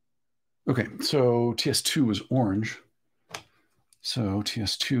 Okay, so TS2 is orange. So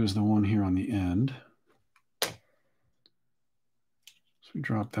TS2 is the one here on the end. So we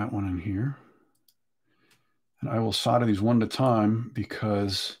drop that one in here. And I will solder these one at a time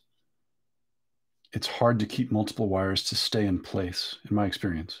because it's hard to keep multiple wires to stay in place, in my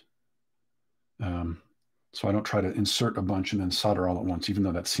experience. So I don't try to insert a bunch and then solder all at once, even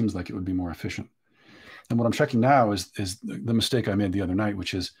though that seems like it would be more efficient. And what I'm checking now is the mistake I made the other night,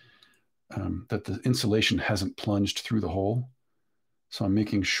 which is that the insulation hasn't plunged through the hole. So I'm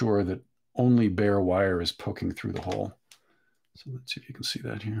making sure that only bare wire is poking through the hole. So let's see if you can see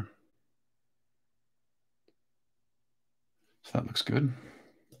that here. So that looks good.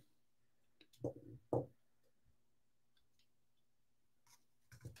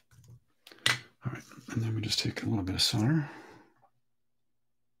 All right, and then we just take a little bit of solder.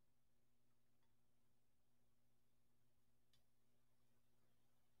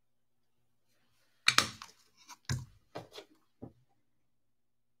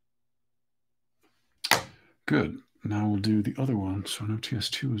 Good. Now we'll do the other one. So now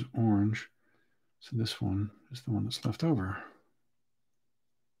TS2 is orange. So this one is the one that's left over.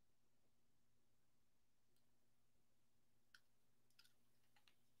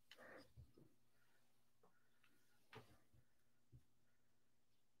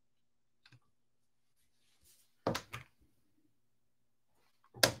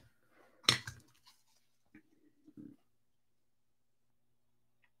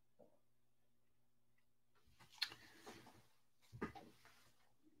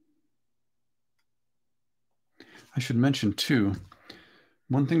 I should mention too,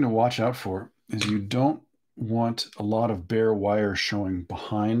 One thing to watch out for is you don't want a lot of bare wire showing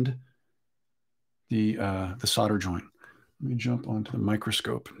behind the solder joint. Let me jump onto the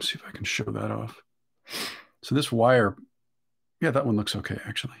microscope and see if I can show that off. So this wire, yeah, that one looks okay,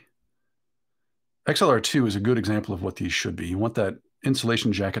 actually. XLR2 is a good example of what these should be. You want that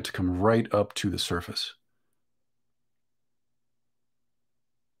insulation jacket to come right up to the surface.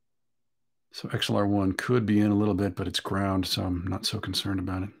 So XLR1 could be in a little bit, but it's ground, so I'm not so concerned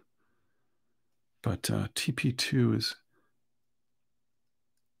about it. But TP2 is,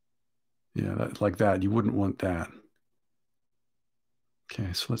 yeah, like that. You wouldn't want that.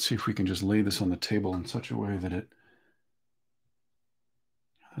 Okay, so let's see if we can just lay this on the table in such a way that I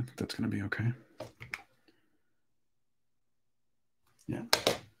think that's going to be okay. Yeah.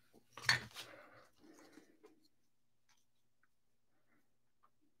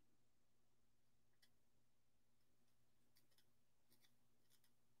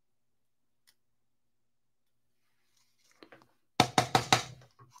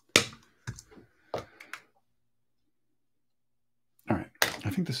 All right, I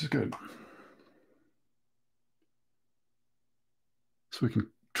think this is good. So we can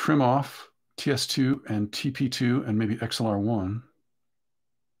trim off TS2 and TP2 and maybe XLR1,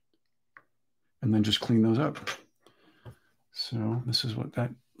 and then just clean those up. So this is what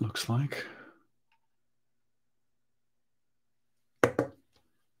that looks like.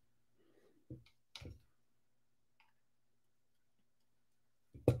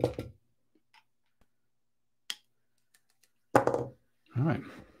 All right.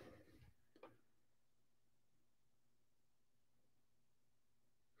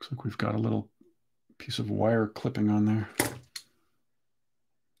 Looks like we've got a little piece of wire clipping on there.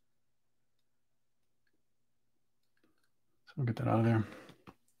 So we'll get that out of there.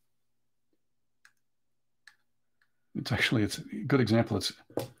 It's a good example.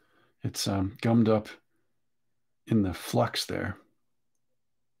 It's gummed up in the flux there.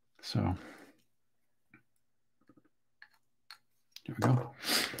 So here we go.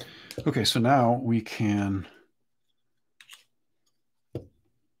 Okay, so now we can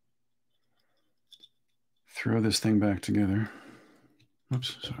throw this thing back together.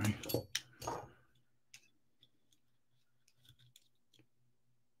 Oops, sorry.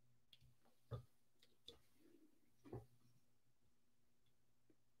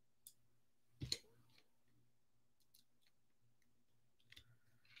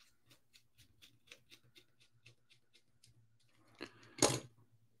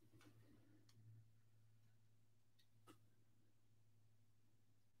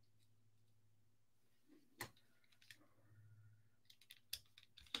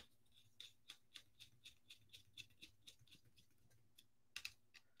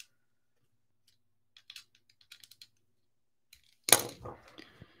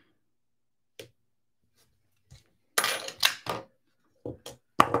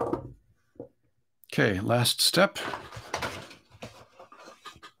 Okay, last step.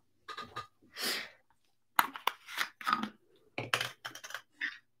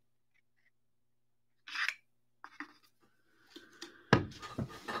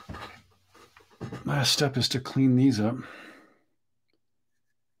 Last step is to clean these up.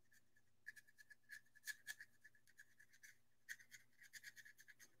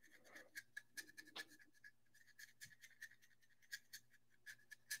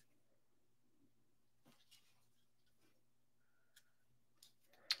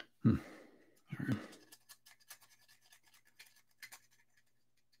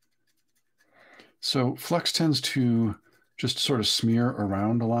 So flux tends to just sort of smear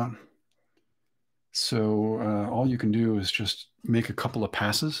around a lot. So all you can do is just make a couple of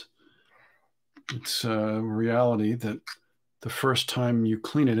passes. It's a reality that the first time you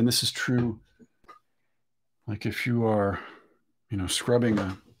clean it, and this is true, like if you are, scrubbing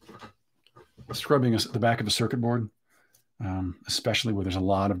the back of a circuit board, especially where there's a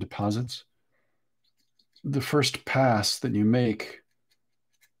lot of deposits, the first pass that you make,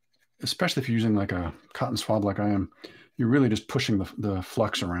 especially if you're using like a cotton swab like I am, you're really just pushing the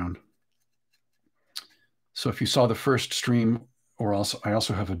flux around. So if you saw the first stream, I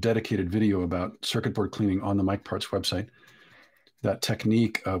also have a dedicated video about circuit board cleaning on the Micparts website. That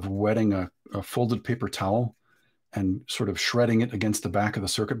technique of wetting a folded paper towel and sort of shredding it against the back of the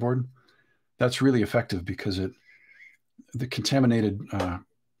circuit board, that's really effective because the contaminated,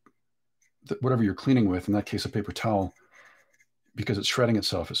 whatever you're cleaning with, in that case a paper towel, because it's shredding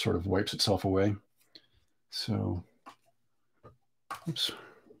itself, it sort of wipes itself away. So, oops.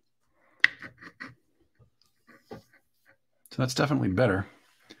 So that's definitely better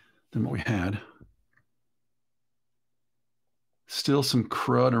than what we had. Still some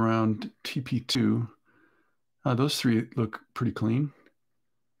crud around TP2. Those three look pretty clean.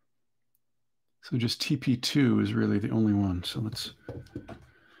 So just TP2 is really the only one. So let's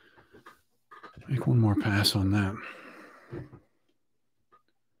make one more pass on that.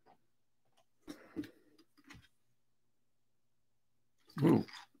 Whoa,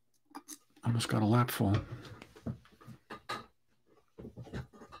 almost got a lap full.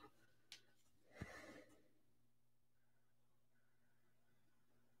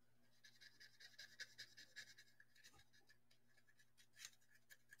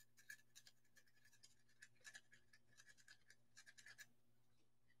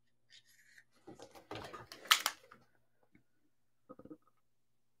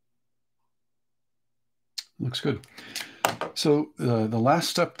 Looks good. So the last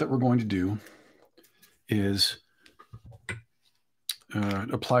step that we're going to do is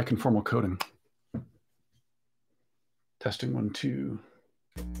apply conformal coating. Testing 1, 2.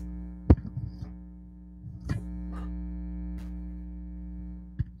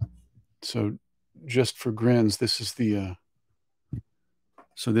 So just for grins, this is the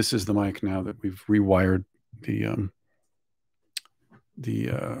so this is the mic now that we've rewired the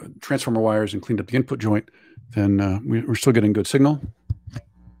transformer wires and cleaned up the input joint. Then we're still getting good signal.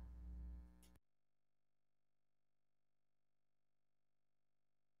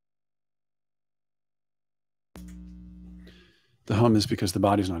 The hum is because the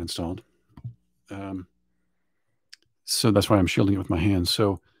body's not installed. So that's why I'm shielding it with my hands.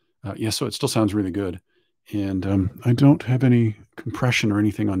 So yeah, so it still sounds really good. And I don't have any compression or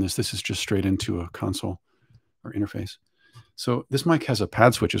anything on this. This is just straight into a console or interface. So this mic has a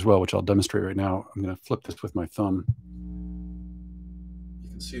pad switch as well, which I'll demonstrate right now. I'm going to flip this with my thumb. You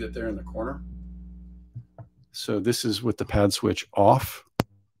can see that there in the corner. So this is with the pad switch off,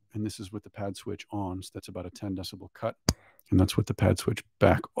 and this is with the pad switch on. So that's about a 10 decibel cut. And that's with the pad switch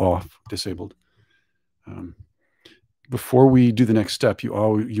back off, disabled. Before we do the next step, you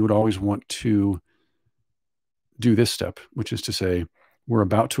would always want to do this step, which is to say, we're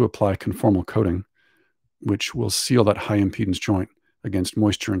about to apply conformal coating, which will seal that high impedance joint against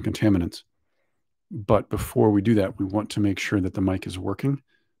moisture and contaminants. But before we do that, we want to make sure that the mic is working,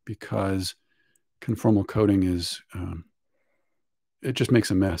 because conformal coating is, it just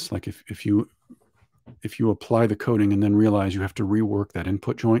makes a mess. Like if you apply the coating and then realize you have to rework that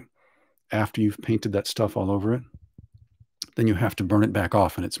input joint after you've painted that stuff all over it, then you have to burn it back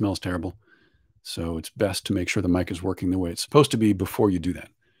off and it smells terrible. So it's best to make sure the mic is working the way it's supposed to be before you do that.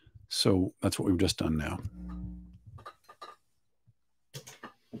 So that's what we've just done now.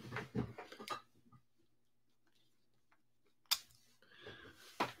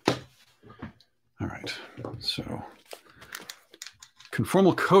 All right, so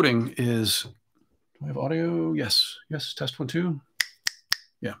conformal coating is, do I have audio? Yes, yes, test 1, 2.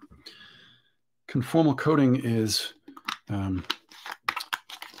 Yeah. Conformal coating is,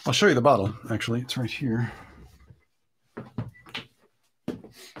 I'll show you the bottle, actually. It's right here.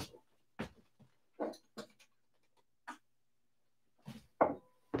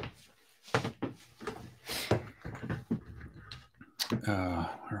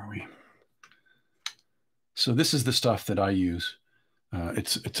 Where are we? So this is the stuff that I use.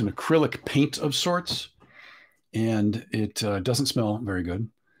 It's an acrylic paint of sorts, and it doesn't smell very good.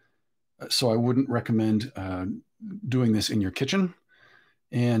 So I wouldn't recommend doing this in your kitchen.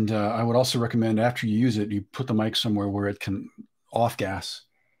 And I would also recommend after you use it, you put the mic somewhere where it can off gas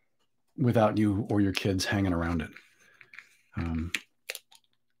without you or your kids hanging around it.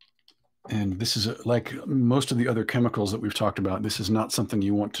 And this is like most of the other chemicals that we've talked about. This is not something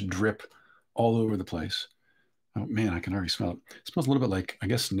you want to drip all over the place. Oh man, I can already smell it. It smells a little bit like, I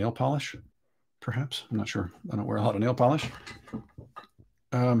guess, nail polish, perhaps. I'm not sure. I don't wear a lot of nail polish.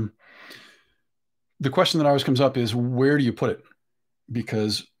 The question that always comes up is, where do you put it?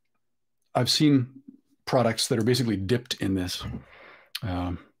 Because I've seen products that are basically dipped in this.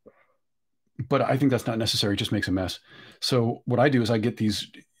 But I think that's not necessary. It just makes a mess. So what I do is I get these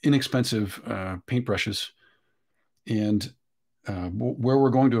inexpensive paintbrushes, and where we're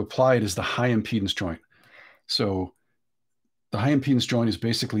going to apply it is the high impedance joint. So the high impedance joint is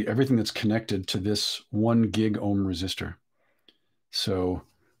basically everything that's connected to this 1 gig ohm resistor. So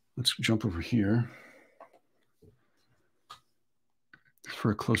let's jump over here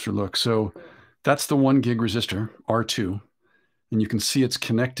for a closer look. So that's the 1 gig resistor, R2. And you can see it's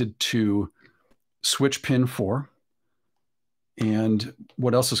connected to switch pin 4. And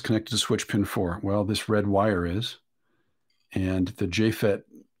what else is connected to switch pin 4? Well, this red wire is. And the JFET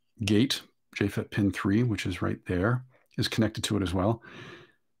gate, JFET pin 3, which is right there, is connected to it as well.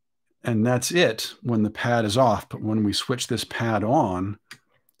 And that's it when the pad is off. But when we switch this pad on,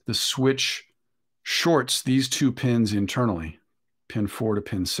 the switch shorts these two pins internally, pin 4 to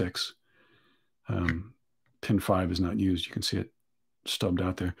pin 6. Pin 5 is not used. You can see it stubbed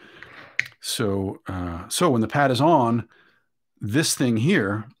out there. So when the pad is on, this thing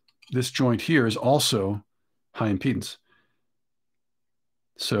here, this joint here is also high impedance.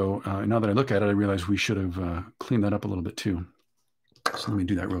 So now that I look at it, I realize we should have cleaned that up a little bit too. So let me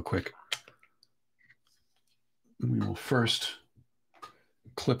do that real quick. We will first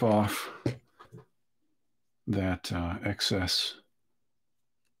clip off that excess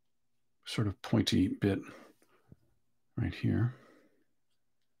sort of pointy bit right here.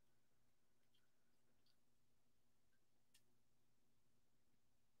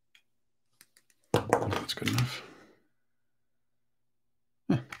 That's good enough.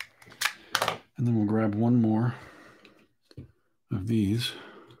 Yeah. And then we'll grab one more of these.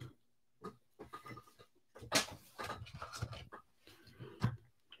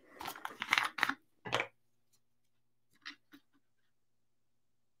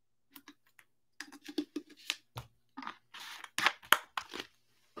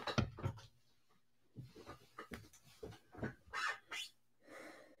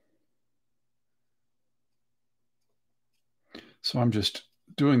 So I'm just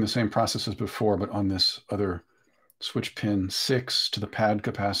doing the same process as before, but on this other switch pin 6 to the pad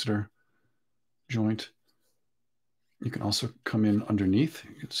capacitor joint. You can also come in underneath.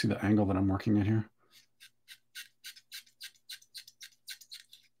 You can see the angle that I'm working at here.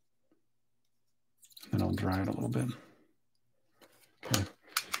 And I'll dry it a little bit. Okay.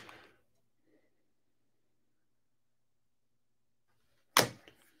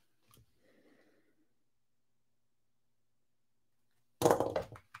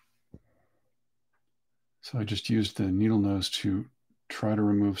 So I just used the needle nose to try to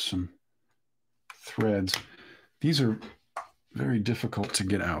remove some threads. These are very difficult to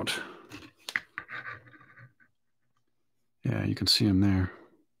get out. Yeah, you can see them there.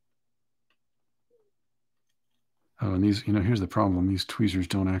 Oh, and these, here's the problem. These tweezers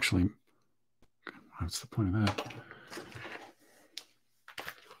don't actually, what's the point of that?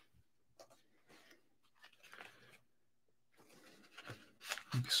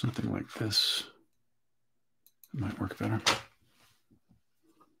 Maybe something like this. It might work better.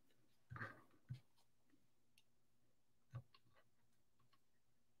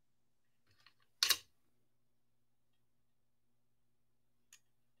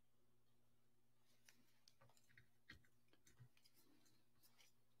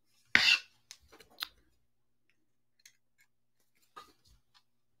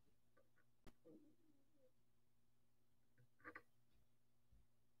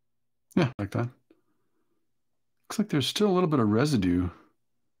 Yeah, like that. Looks like there's still a little bit of residue.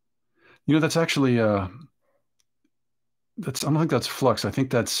 That's actually, I don't think that's flux. I think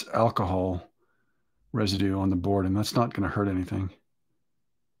that's alcohol residue on the board, and that's not going to hurt anything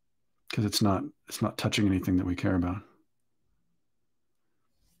because it's not touching anything that we care about.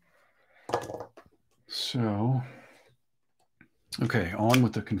 So, okay, on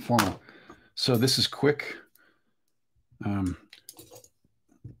with the conformal. So this is quick.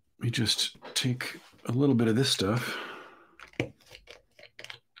 We just take a little bit of this stuff.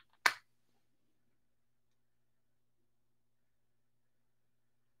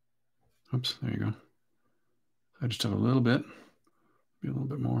 Oops, there you go. I just have a little bit, maybe a little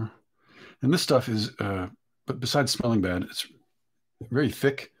bit more. And this stuff is, but besides smelling bad, it's very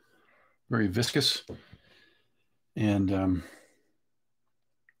thick, very viscous, and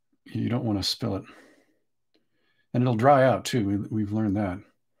you don't want to spill it. And it'll dry out too. We've learned that.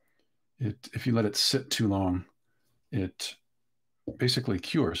 If you let it sit too long, it basically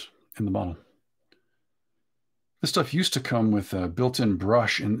cures in the bottle. This stuff used to come with a built-in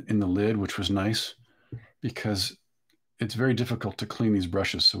brush in the lid, which was nice because it's very difficult to clean these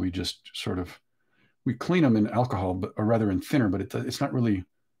brushes. So we just we clean them in alcohol, or rather in thinner, but it's not really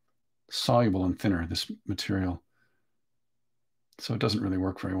soluble in thinner, this material. So it doesn't really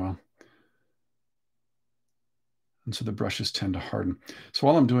work very well. And so the brushes tend to harden. So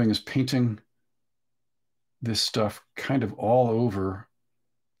all I'm doing is painting this stuff kind of all over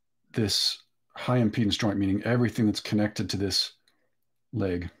this high impedance joint, meaning everything that's connected to this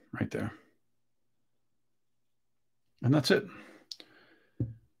leg right there. And that's it.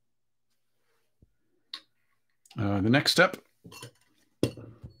 The next step,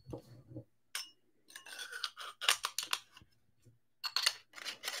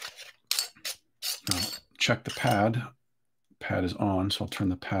 check the pad. Pad is on, so I'll turn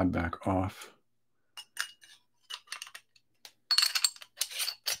the pad back off.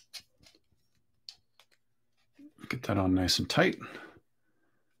 that on nice and tight,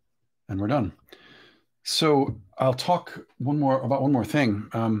 and we're done. So I'll talk about one more thing.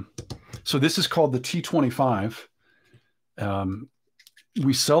 So this is called the T-25.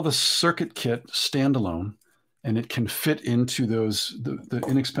 We sell the circuit kit standalone, and it can fit into the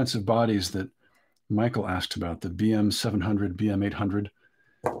inexpensive bodies that Michael asked about, the BM700, BM800.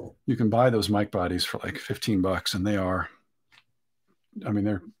 You can buy those mic bodies for like 15 bucks, and they're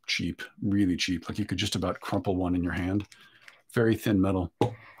cheap, really cheap. Like you could just about crumple one in your hand. Very thin metal.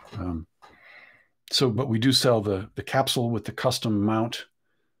 But we do sell the capsule with the custom mount,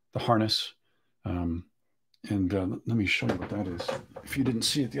 the harness. Let me show you what that is. If you didn't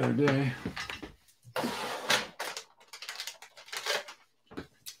see it the other day.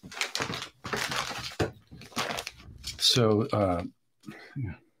 So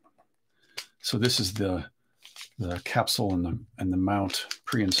this is the capsule and the mount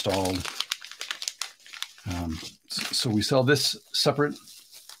pre-installed. So we sell this separate,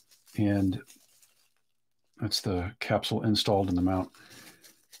 and that's the capsule installed in the mount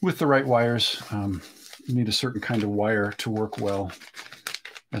with the right wires. You need a certain kind of wire to work well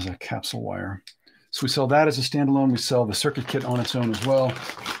as a capsule wire. So we sell that as a standalone. We sell the circuit kit on its own as well.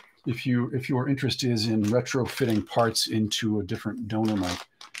 If your interest is in retrofitting parts into a different donor mic,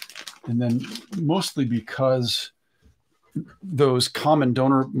 and then mostly because those common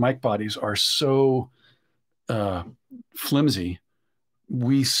donor mic bodies are so flimsy,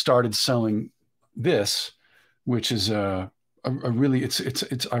 we started selling this, which is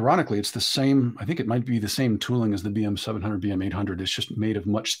it's ironically, it's the same. I think it might be the same tooling as the BM700, BM800. It's just made of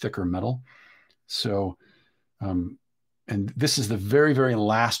much thicker metal. So, and this is the very, very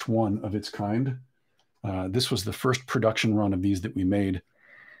last one of its kind. This was the first production run of these that we made,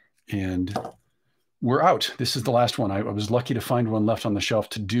 and we're out. This is the last one. I was lucky to find one left on the shelf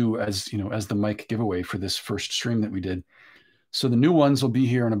to do as the mic giveaway for this first stream that we did. So the new ones will be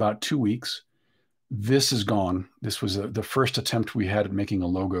here in about 2 weeks. This is gone. This was the first attempt we had at making a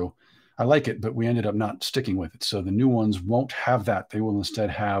logo. I like it, but we ended up not sticking with it. So the new ones won't have that. They will instead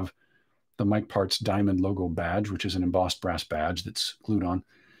have the Micparts diamond logo badge, which is an embossed brass badge that's glued on.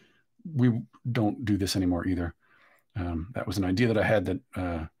 We don't do this anymore either. That was an idea that I had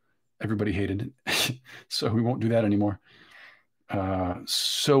that everybody hated. So we won't do that anymore.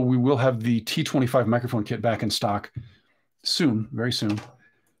 So we will have the T-25 microphone kit back in stock soon, very soon.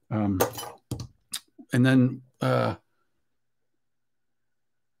 And then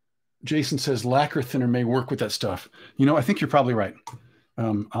Jason says lacquer thinner may work with that stuff. I think you're probably right.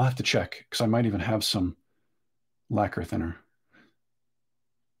 I'll have to check because I might even have some lacquer thinner.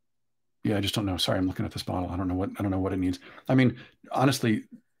 Yeah, I just don't know. Sorry, I'm looking at this bottle. I don't know what it needs. I mean, honestly,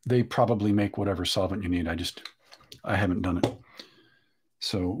 they probably make whatever solvent you need. I haven't done it.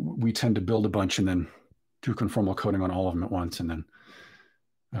 So we tend to build a bunch and then do conformal coating on all of them at once, and then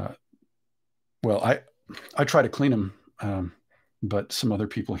well, I try to clean them, but some other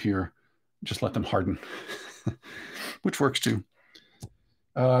people here just let them harden, which works too.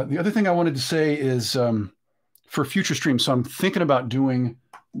 The other thing I wanted to say is for future streams, so I'm thinking about doing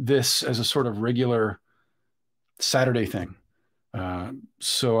this as a sort of regular Saturday thing.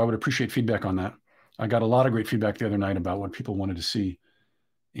 So I would appreciate feedback on that. I got a lot of great feedback the other night about what people wanted to see.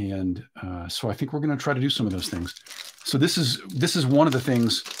 And so I think we're going to try to do some of those things. So this is one of the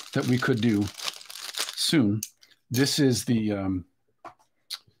things that we could do soon. This is the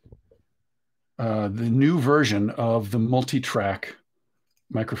new version of the multi-track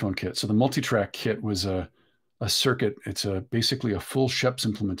microphone kit. So the multi-track kit was a circuit. It's basically a full Sheps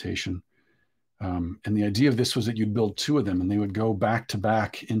implementation. And the idea of this was that you'd build two of them and they would go back to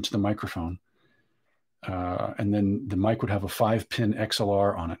back into the microphone. And then the mic would have a 5-pin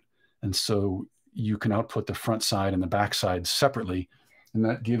XLR on it. And so you can output the front side and the back side separately. And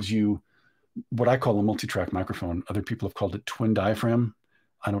that gives you what I call a multi-track microphone. Other people have called it twin diaphragm.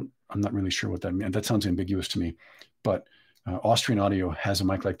 I'm not really sure what that means. That sounds ambiguous to me. But Austrian Audio has a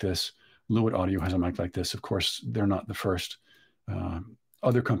mic like this. Lewitt Audio has a mic like this. Of course, they're not the first.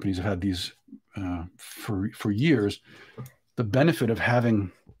 Other companies have had these for years. The benefit of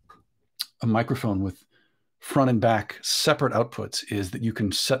having a microphone with front and back separate outputs is that you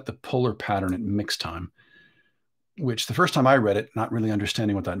can set the polar pattern at mix time, which the first time I read it, not really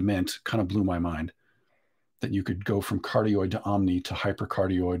understanding what that meant, kind of blew my mind. That you could go from cardioid to omni to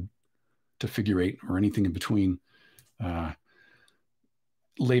hypercardioid to figure eight or anything in between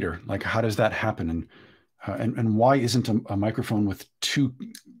later. Like, how does that happen? And why isn't a microphone with two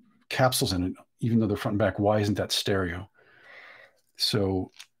capsules in it, even though they're front and back, why isn't that stereo?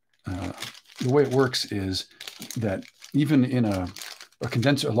 So the way it works is that even in a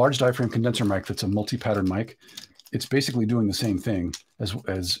large diaphragm condenser mic that's a multi-pattern mic, it's basically doing the same thing as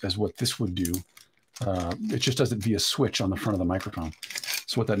what this would do. It just does it via switch on the front of the microphone.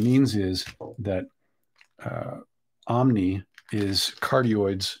 So what that means is that Omni is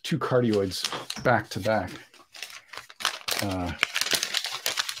cardioids, 2 cardioids back to back.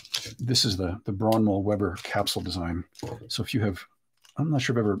 This is the Braunwald-Weber capsule design. So if you have, I'm not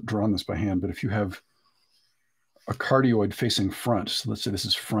sure if I've ever drawn this by hand, but if you have a cardioid facing front, so let's say this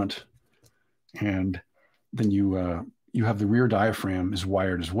is front, and then you have the rear diaphragm is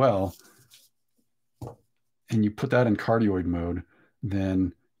wired as well, and you put that in cardioid mode,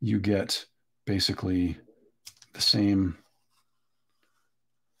 then you get basically the same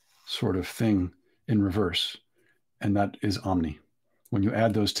sort of thing in reverse, and that is Omni. When you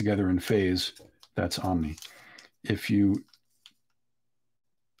add those together in phase, that's Omni. If you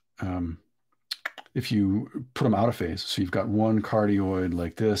put them out of phase, so you've got one cardioid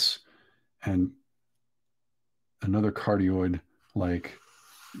like this and another cardioid like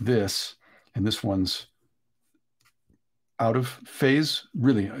this, and this one's out of phase,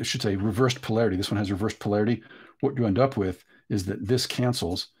 really, I should say reversed polarity. This one has reversed polarity. What you end up with is that this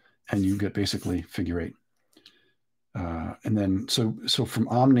cancels and you get basically figure 8. And then, so from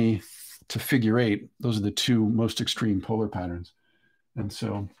Omni to figure 8, those are the 2 most extreme polar patterns. And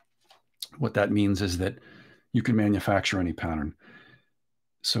so what that means is that you can manufacture any pattern.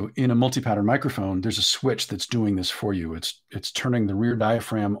 So in a multi-pattern microphone, there's a switch that's doing this for you. It's turning the rear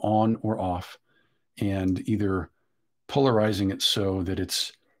diaphragm on or off and either polarizing it so that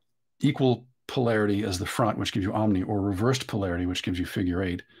it's equal polarity as the front, which gives you Omni, or reversed polarity, which gives you figure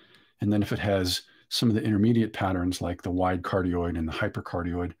 8. And then if it has some of the intermediate patterns like the wide cardioid and the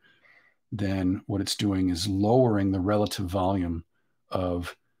hypercardioid, then what it's doing is lowering the relative volume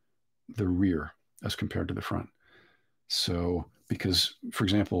of the rear as compared to the front. So because, for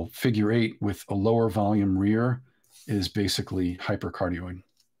example, figure 8 with a lower volume rear is basically hypercardioid,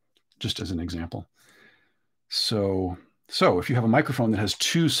 just as an example. So if you have a microphone that has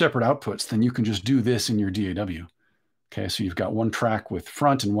 2 separate outputs, then you can just do this in your DAW. Okay, so you've got one track with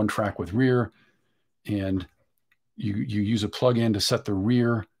front and one track with rear, and you use a plug-in to set the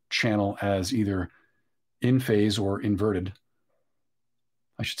rear channel as either in phase or inverted.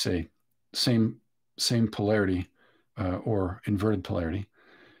 I should say same polarity or inverted polarity.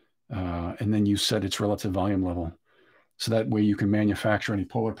 And then you set its relative volume level. So that way you can manufacture any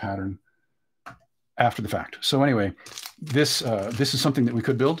polar pattern after the fact. So anyway, this is something that we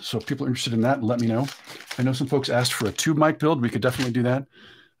could build. So if people are interested in that, let me know. I know some folks asked for a tube mic build. We could definitely do that.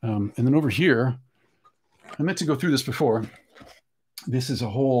 And then over here, I meant to go through this before. This is a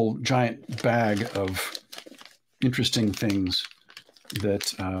whole giant bag of interesting things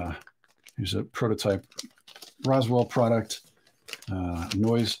that here's a prototype Roswell product,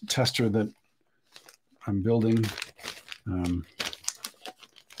 noise tester that I'm building.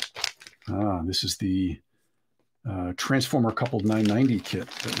 This is the transformer coupled 990 kit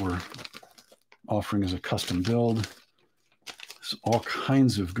that we're offering as a custom build. There's all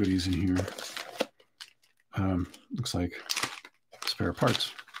kinds of goodies in here. Looks like spare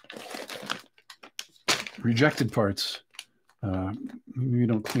parts, rejected parts. Maybe we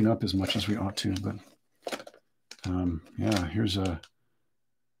don't clean up as much as we ought to, but yeah, here's a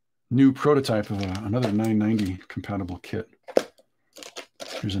new prototype of another 990 compatible kit.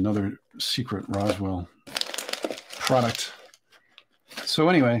 Here's another secret Roswell product. So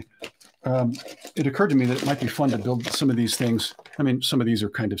anyway, it occurred to me that it might be fun to build some of these things. I mean, some of these are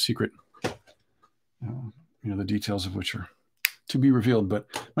kind of secret, the details of which are to be revealed, but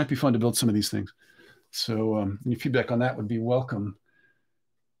it might be fun to build some of these things. So any feedback on that would be welcome.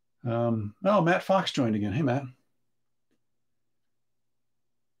 Oh, Matt Fox joined again. Hey, Matt.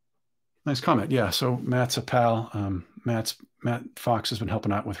 Nice comment. Yeah, so Matt's a pal. Matt Fox has been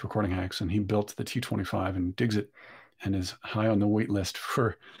helping out with Recording Hacks, and he built the T-25 and digs it and is high on the wait list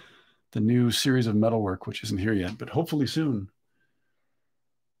for the new series of metalwork, which isn't here yet, but hopefully soon.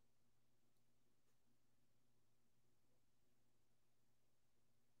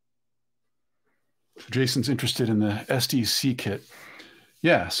 Jason's interested in the SDC kit.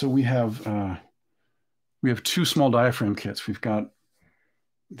 Yeah, so we have 2 small diaphragm kits. We've got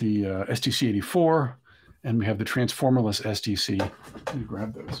the SDC 84, and we have the transformerless SDC. Let me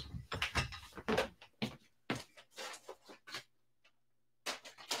grab those.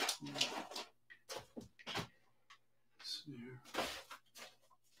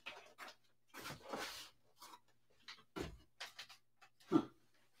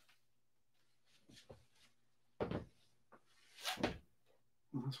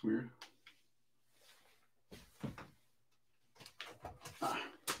 Oh, that's weird.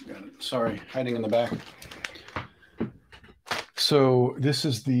 Got it. Sorry, hiding in the back. So this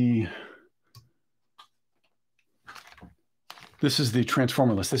is the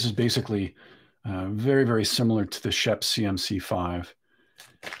transformerless. This is basically very, very similar to the Shep CMC5.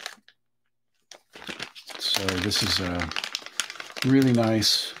 So this is a really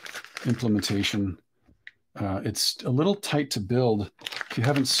nice implementation. It's a little tight to build. If you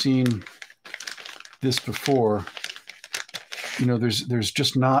haven't seen this before, you know, there's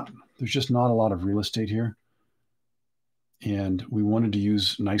just not a lot of real estate here, and we wanted to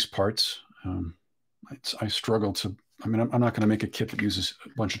use nice parts. I struggle to. I mean, I'm not going to make a kit that uses a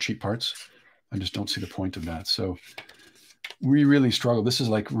bunch of cheap parts. I just don't see the point of that. So we really struggle. This is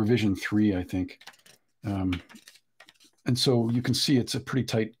like revision 3, I think. And so you can see it's a pretty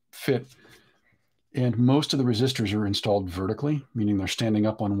tight fit. And most of the resistors are installed vertically, meaning they're standing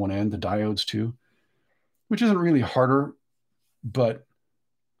up on one end, the diodes too, which isn't really harder, but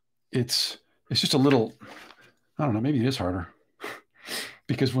it's just a little, I don't know, maybe it is harder.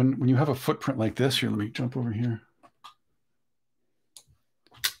 Because when you have a footprint like this, here, let me jump over here.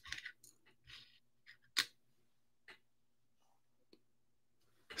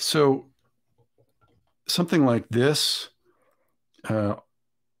 So something like this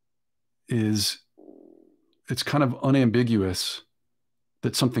it's kind of unambiguous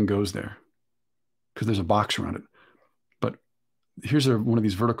that something goes there because there's a box around it. But here's one of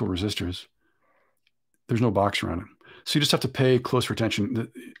these vertical resistors. There's no box around it. So you just have to pay closer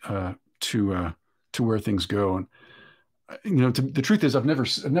attention to where things go. And you know, the truth is, I've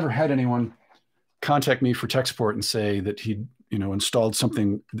never had anyone contact me for tech support and say that he, you know, installed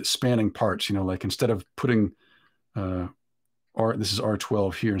something that's spanning parts. You know, like instead of putting this is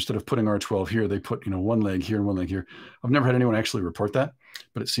R12 here. Instead of putting R12 here, they put, you know, one leg here and one leg here. I've never had anyone actually report that,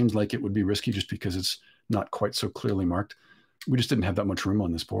 but it seems like it would be risky just because it's not quite so clearly marked. We just didn't have that much room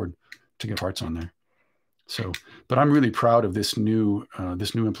on this board to get parts on there. So, but I'm really proud of this new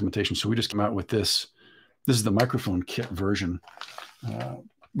implementation. So we just came out with this. This is the microphone kit version.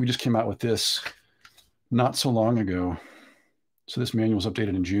 We just came out with this not so long ago. So this manual was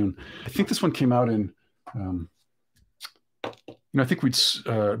updated in June. I think this one came out in, you know, I think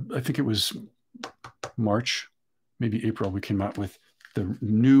it was March, maybe April. We came out with the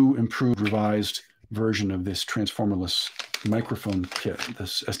new, improved, revised version of this transformerless microphone kit,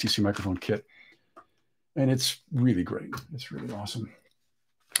 this STC microphone kit. And it's really great. It's really awesome.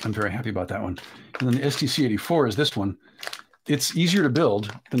 I'm very happy about that one. And then the STC84 is this one. It's easier to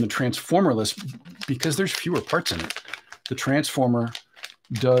build than the transformerless because there's fewer parts in it. The transformer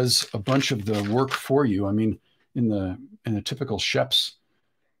does a bunch of the work for you. I mean, in the typical Sheps,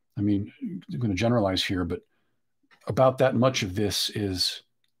 I mean, I'm going to generalize here, but about that much of this is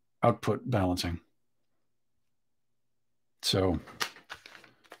output balancing. So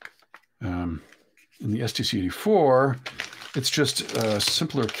in the STC84, it's just a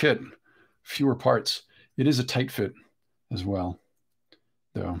simpler kit, fewer parts. It is a tight fit as well,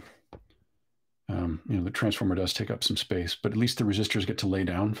 though. You know, the transformer does take up some space, but at least the resistors get to lay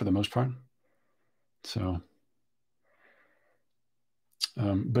down for the most part. So,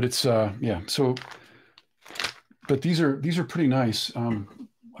 but it's yeah. So, but these are pretty nice.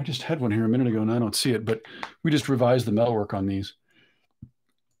 I just had one here a minute ago and I don't see it, but we just revised the metalwork on these.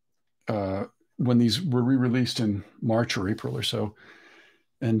 When these were re-released in March or April or so.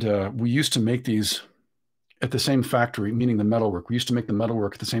 And we used to make these at the same factory, meaning the metalwork. We used to make the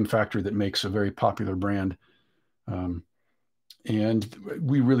metalwork at the same factory that makes a very popular brand. And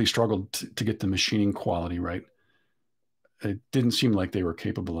we really struggled to get the machining quality right. It didn't seem like they were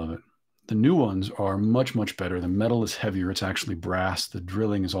capable of it. The new ones are much, much better. The metal is heavier. It's actually brass. The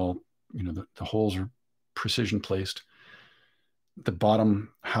drilling is all, you know, the holes are precision placed. The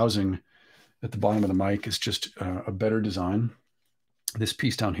bottom housing at the bottom of the mic is just a better design. This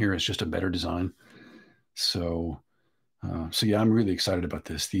piece down here is just a better design. So yeah, I'm really excited about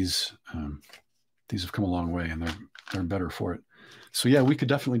this. These have come a long way and they're better for it. So yeah, we could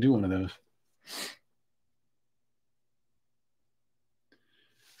definitely do one of those.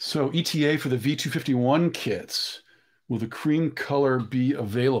 So ETA for the V251 kits. Will the cream color be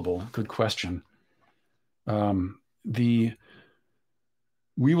available? Good question.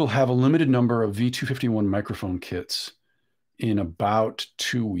 We will have a limited number of V251 microphone kits in about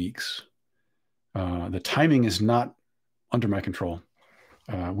 2 weeks. The timing is not under my control.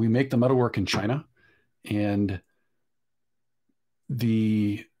 We make the metalwork in China, and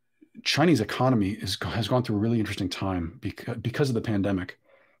the Chinese economy has gone through a really interesting time because of the pandemic.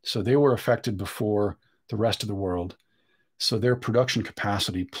 So they were affected before the rest of the world. So their production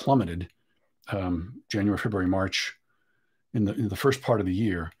capacity plummeted January, February, March in the first part of the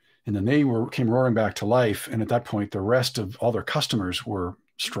year. And then they came roaring back to life. And at that point, the rest of all their customers were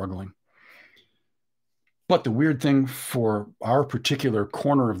struggling. But the weird thing for our particular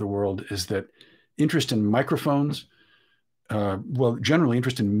corner of the world is that interest in microphones, well, generally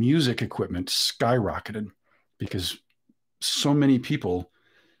interest in music equipment skyrocketed because so many people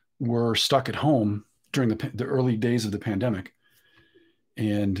were stuck at home during the early days of the pandemic.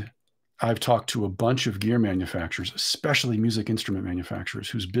 And I've talked to a bunch of gear manufacturers, especially music instrument manufacturers,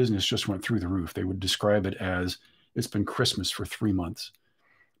 whose business just went through the roof. They would describe it as it's been Christmas for 3 months,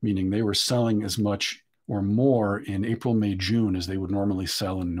 meaning they were selling as much or more in April, May, June as they would normally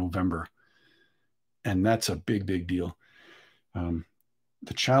sell in November. And that's a big, big deal.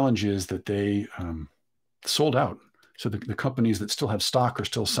 The challenge is that they sold out. So the companies that still have stock are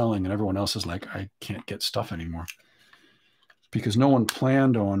still selling, and everyone else is like, I can't get stuff anymore, because no one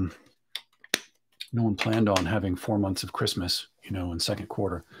planned on having 4 months of Christmas, in second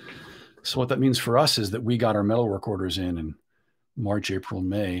quarter. So what that means for us is that we got our metalwork orders in March, April,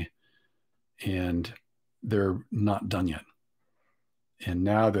 May, and they're not done yet. And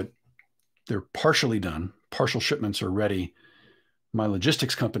now that they're partially done, partial shipments are ready, my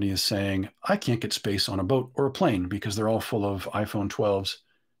logistics company is saying, I can't get space on a boat or a plane because they're all full of iPhone 12s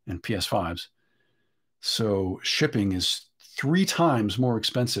and PS5s. So shipping is 3 times more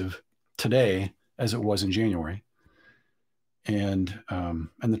expensive today as it was in January. And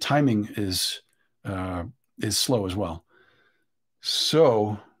the timing is slow as well.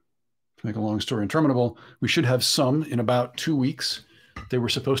 So to make a long story interminable, we should have some in about 2 weeks. They were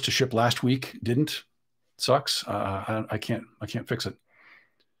supposed to ship last week, didn't. Sucks. I can't fix it.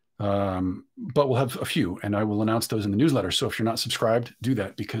 But we'll have a few, and I will announce those in the newsletter. So if you're not subscribed, do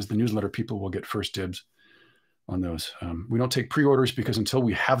that, because the newsletter people will get first dibs on those. We don't take pre-orders because until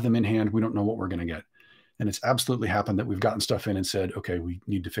we have them in hand, we don't know what we're going to get. And it's absolutely happened that we've gotten stuff in and said, okay, we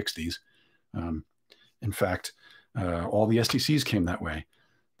need to fix these. In fact, all the STCs came that way.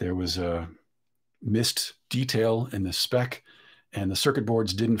 There was a missed detail in the spec, and the circuit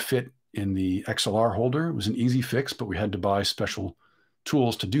boards didn't fit in the XLR holder. It was an easy fix, but we had to buy special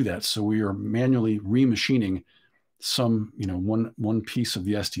tools to do that. So we are manually remachining some, one piece of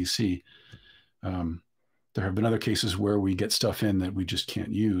the STC. There have been other cases where we get stuff in that we just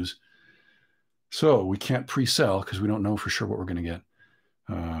can't use. So we can't pre-sell because we don't know for sure what we're going to get.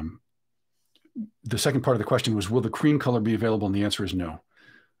 The second part of the question was, will the cream color be available? And the answer is no,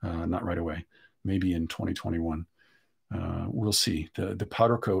 not right away. Maybe in 2021. We'll see. The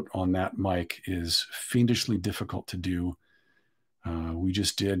powder coat on that mic is fiendishly difficult to do. We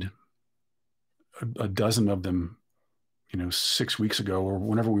just did a dozen of them, 6 weeks ago or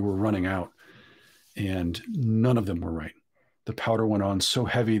whenever we were running out, and none of them were right. The powder went on so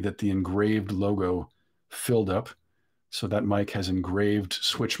heavy that the engraved logo filled up. So that mic has engraved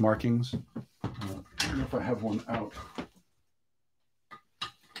switch markings. I don't know if I have one out.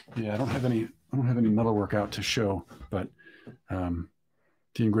 Yeah, I don't have any metalwork out to show, but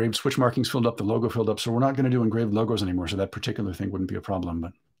the engraved switch markings filled up, the logo filled up. So we're not going to do engraved logos anymore. So that particular thing wouldn't be a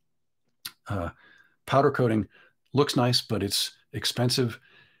problem. But powder coating looks nice, but it's expensive.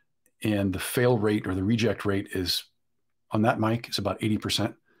 And the fail rate or the reject rate is on that mic is about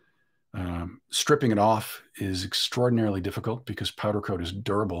 80%. Stripping it off is extraordinarily difficult because powder coat is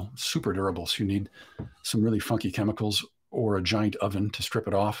durable, super durable. So you need some really funky chemicals or a giant oven to strip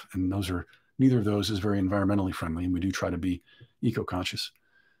it off. And neither of those is very environmentally friendly. And we do try to be eco-conscious.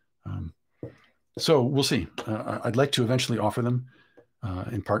 So we'll see. I'd like to eventually offer them,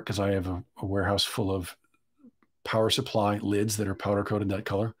 in part because I have a warehouse full of power supply lids that are powder coated that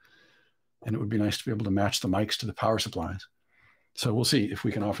color. And it would be nice to be able to match the mics to the power supplies. So we'll see if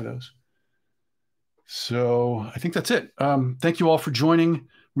we can offer those. So I think that's it. Thank you all for joining.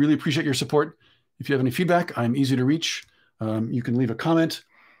 Really appreciate your support. If you have any feedback, I'm easy to reach. You can leave a comment.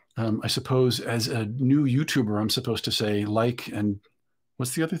 I suppose as a new YouTuber, I'm supposed to say like, and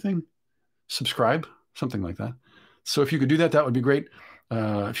what's the other thing? Subscribe, something like that. So if you could do that, that would be great.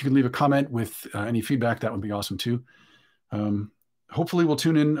 If you could leave a comment with any feedback, that would be awesome too. Hopefully we'll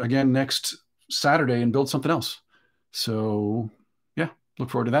tune in again next Saturday and build something else. So yeah, look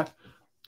forward to that.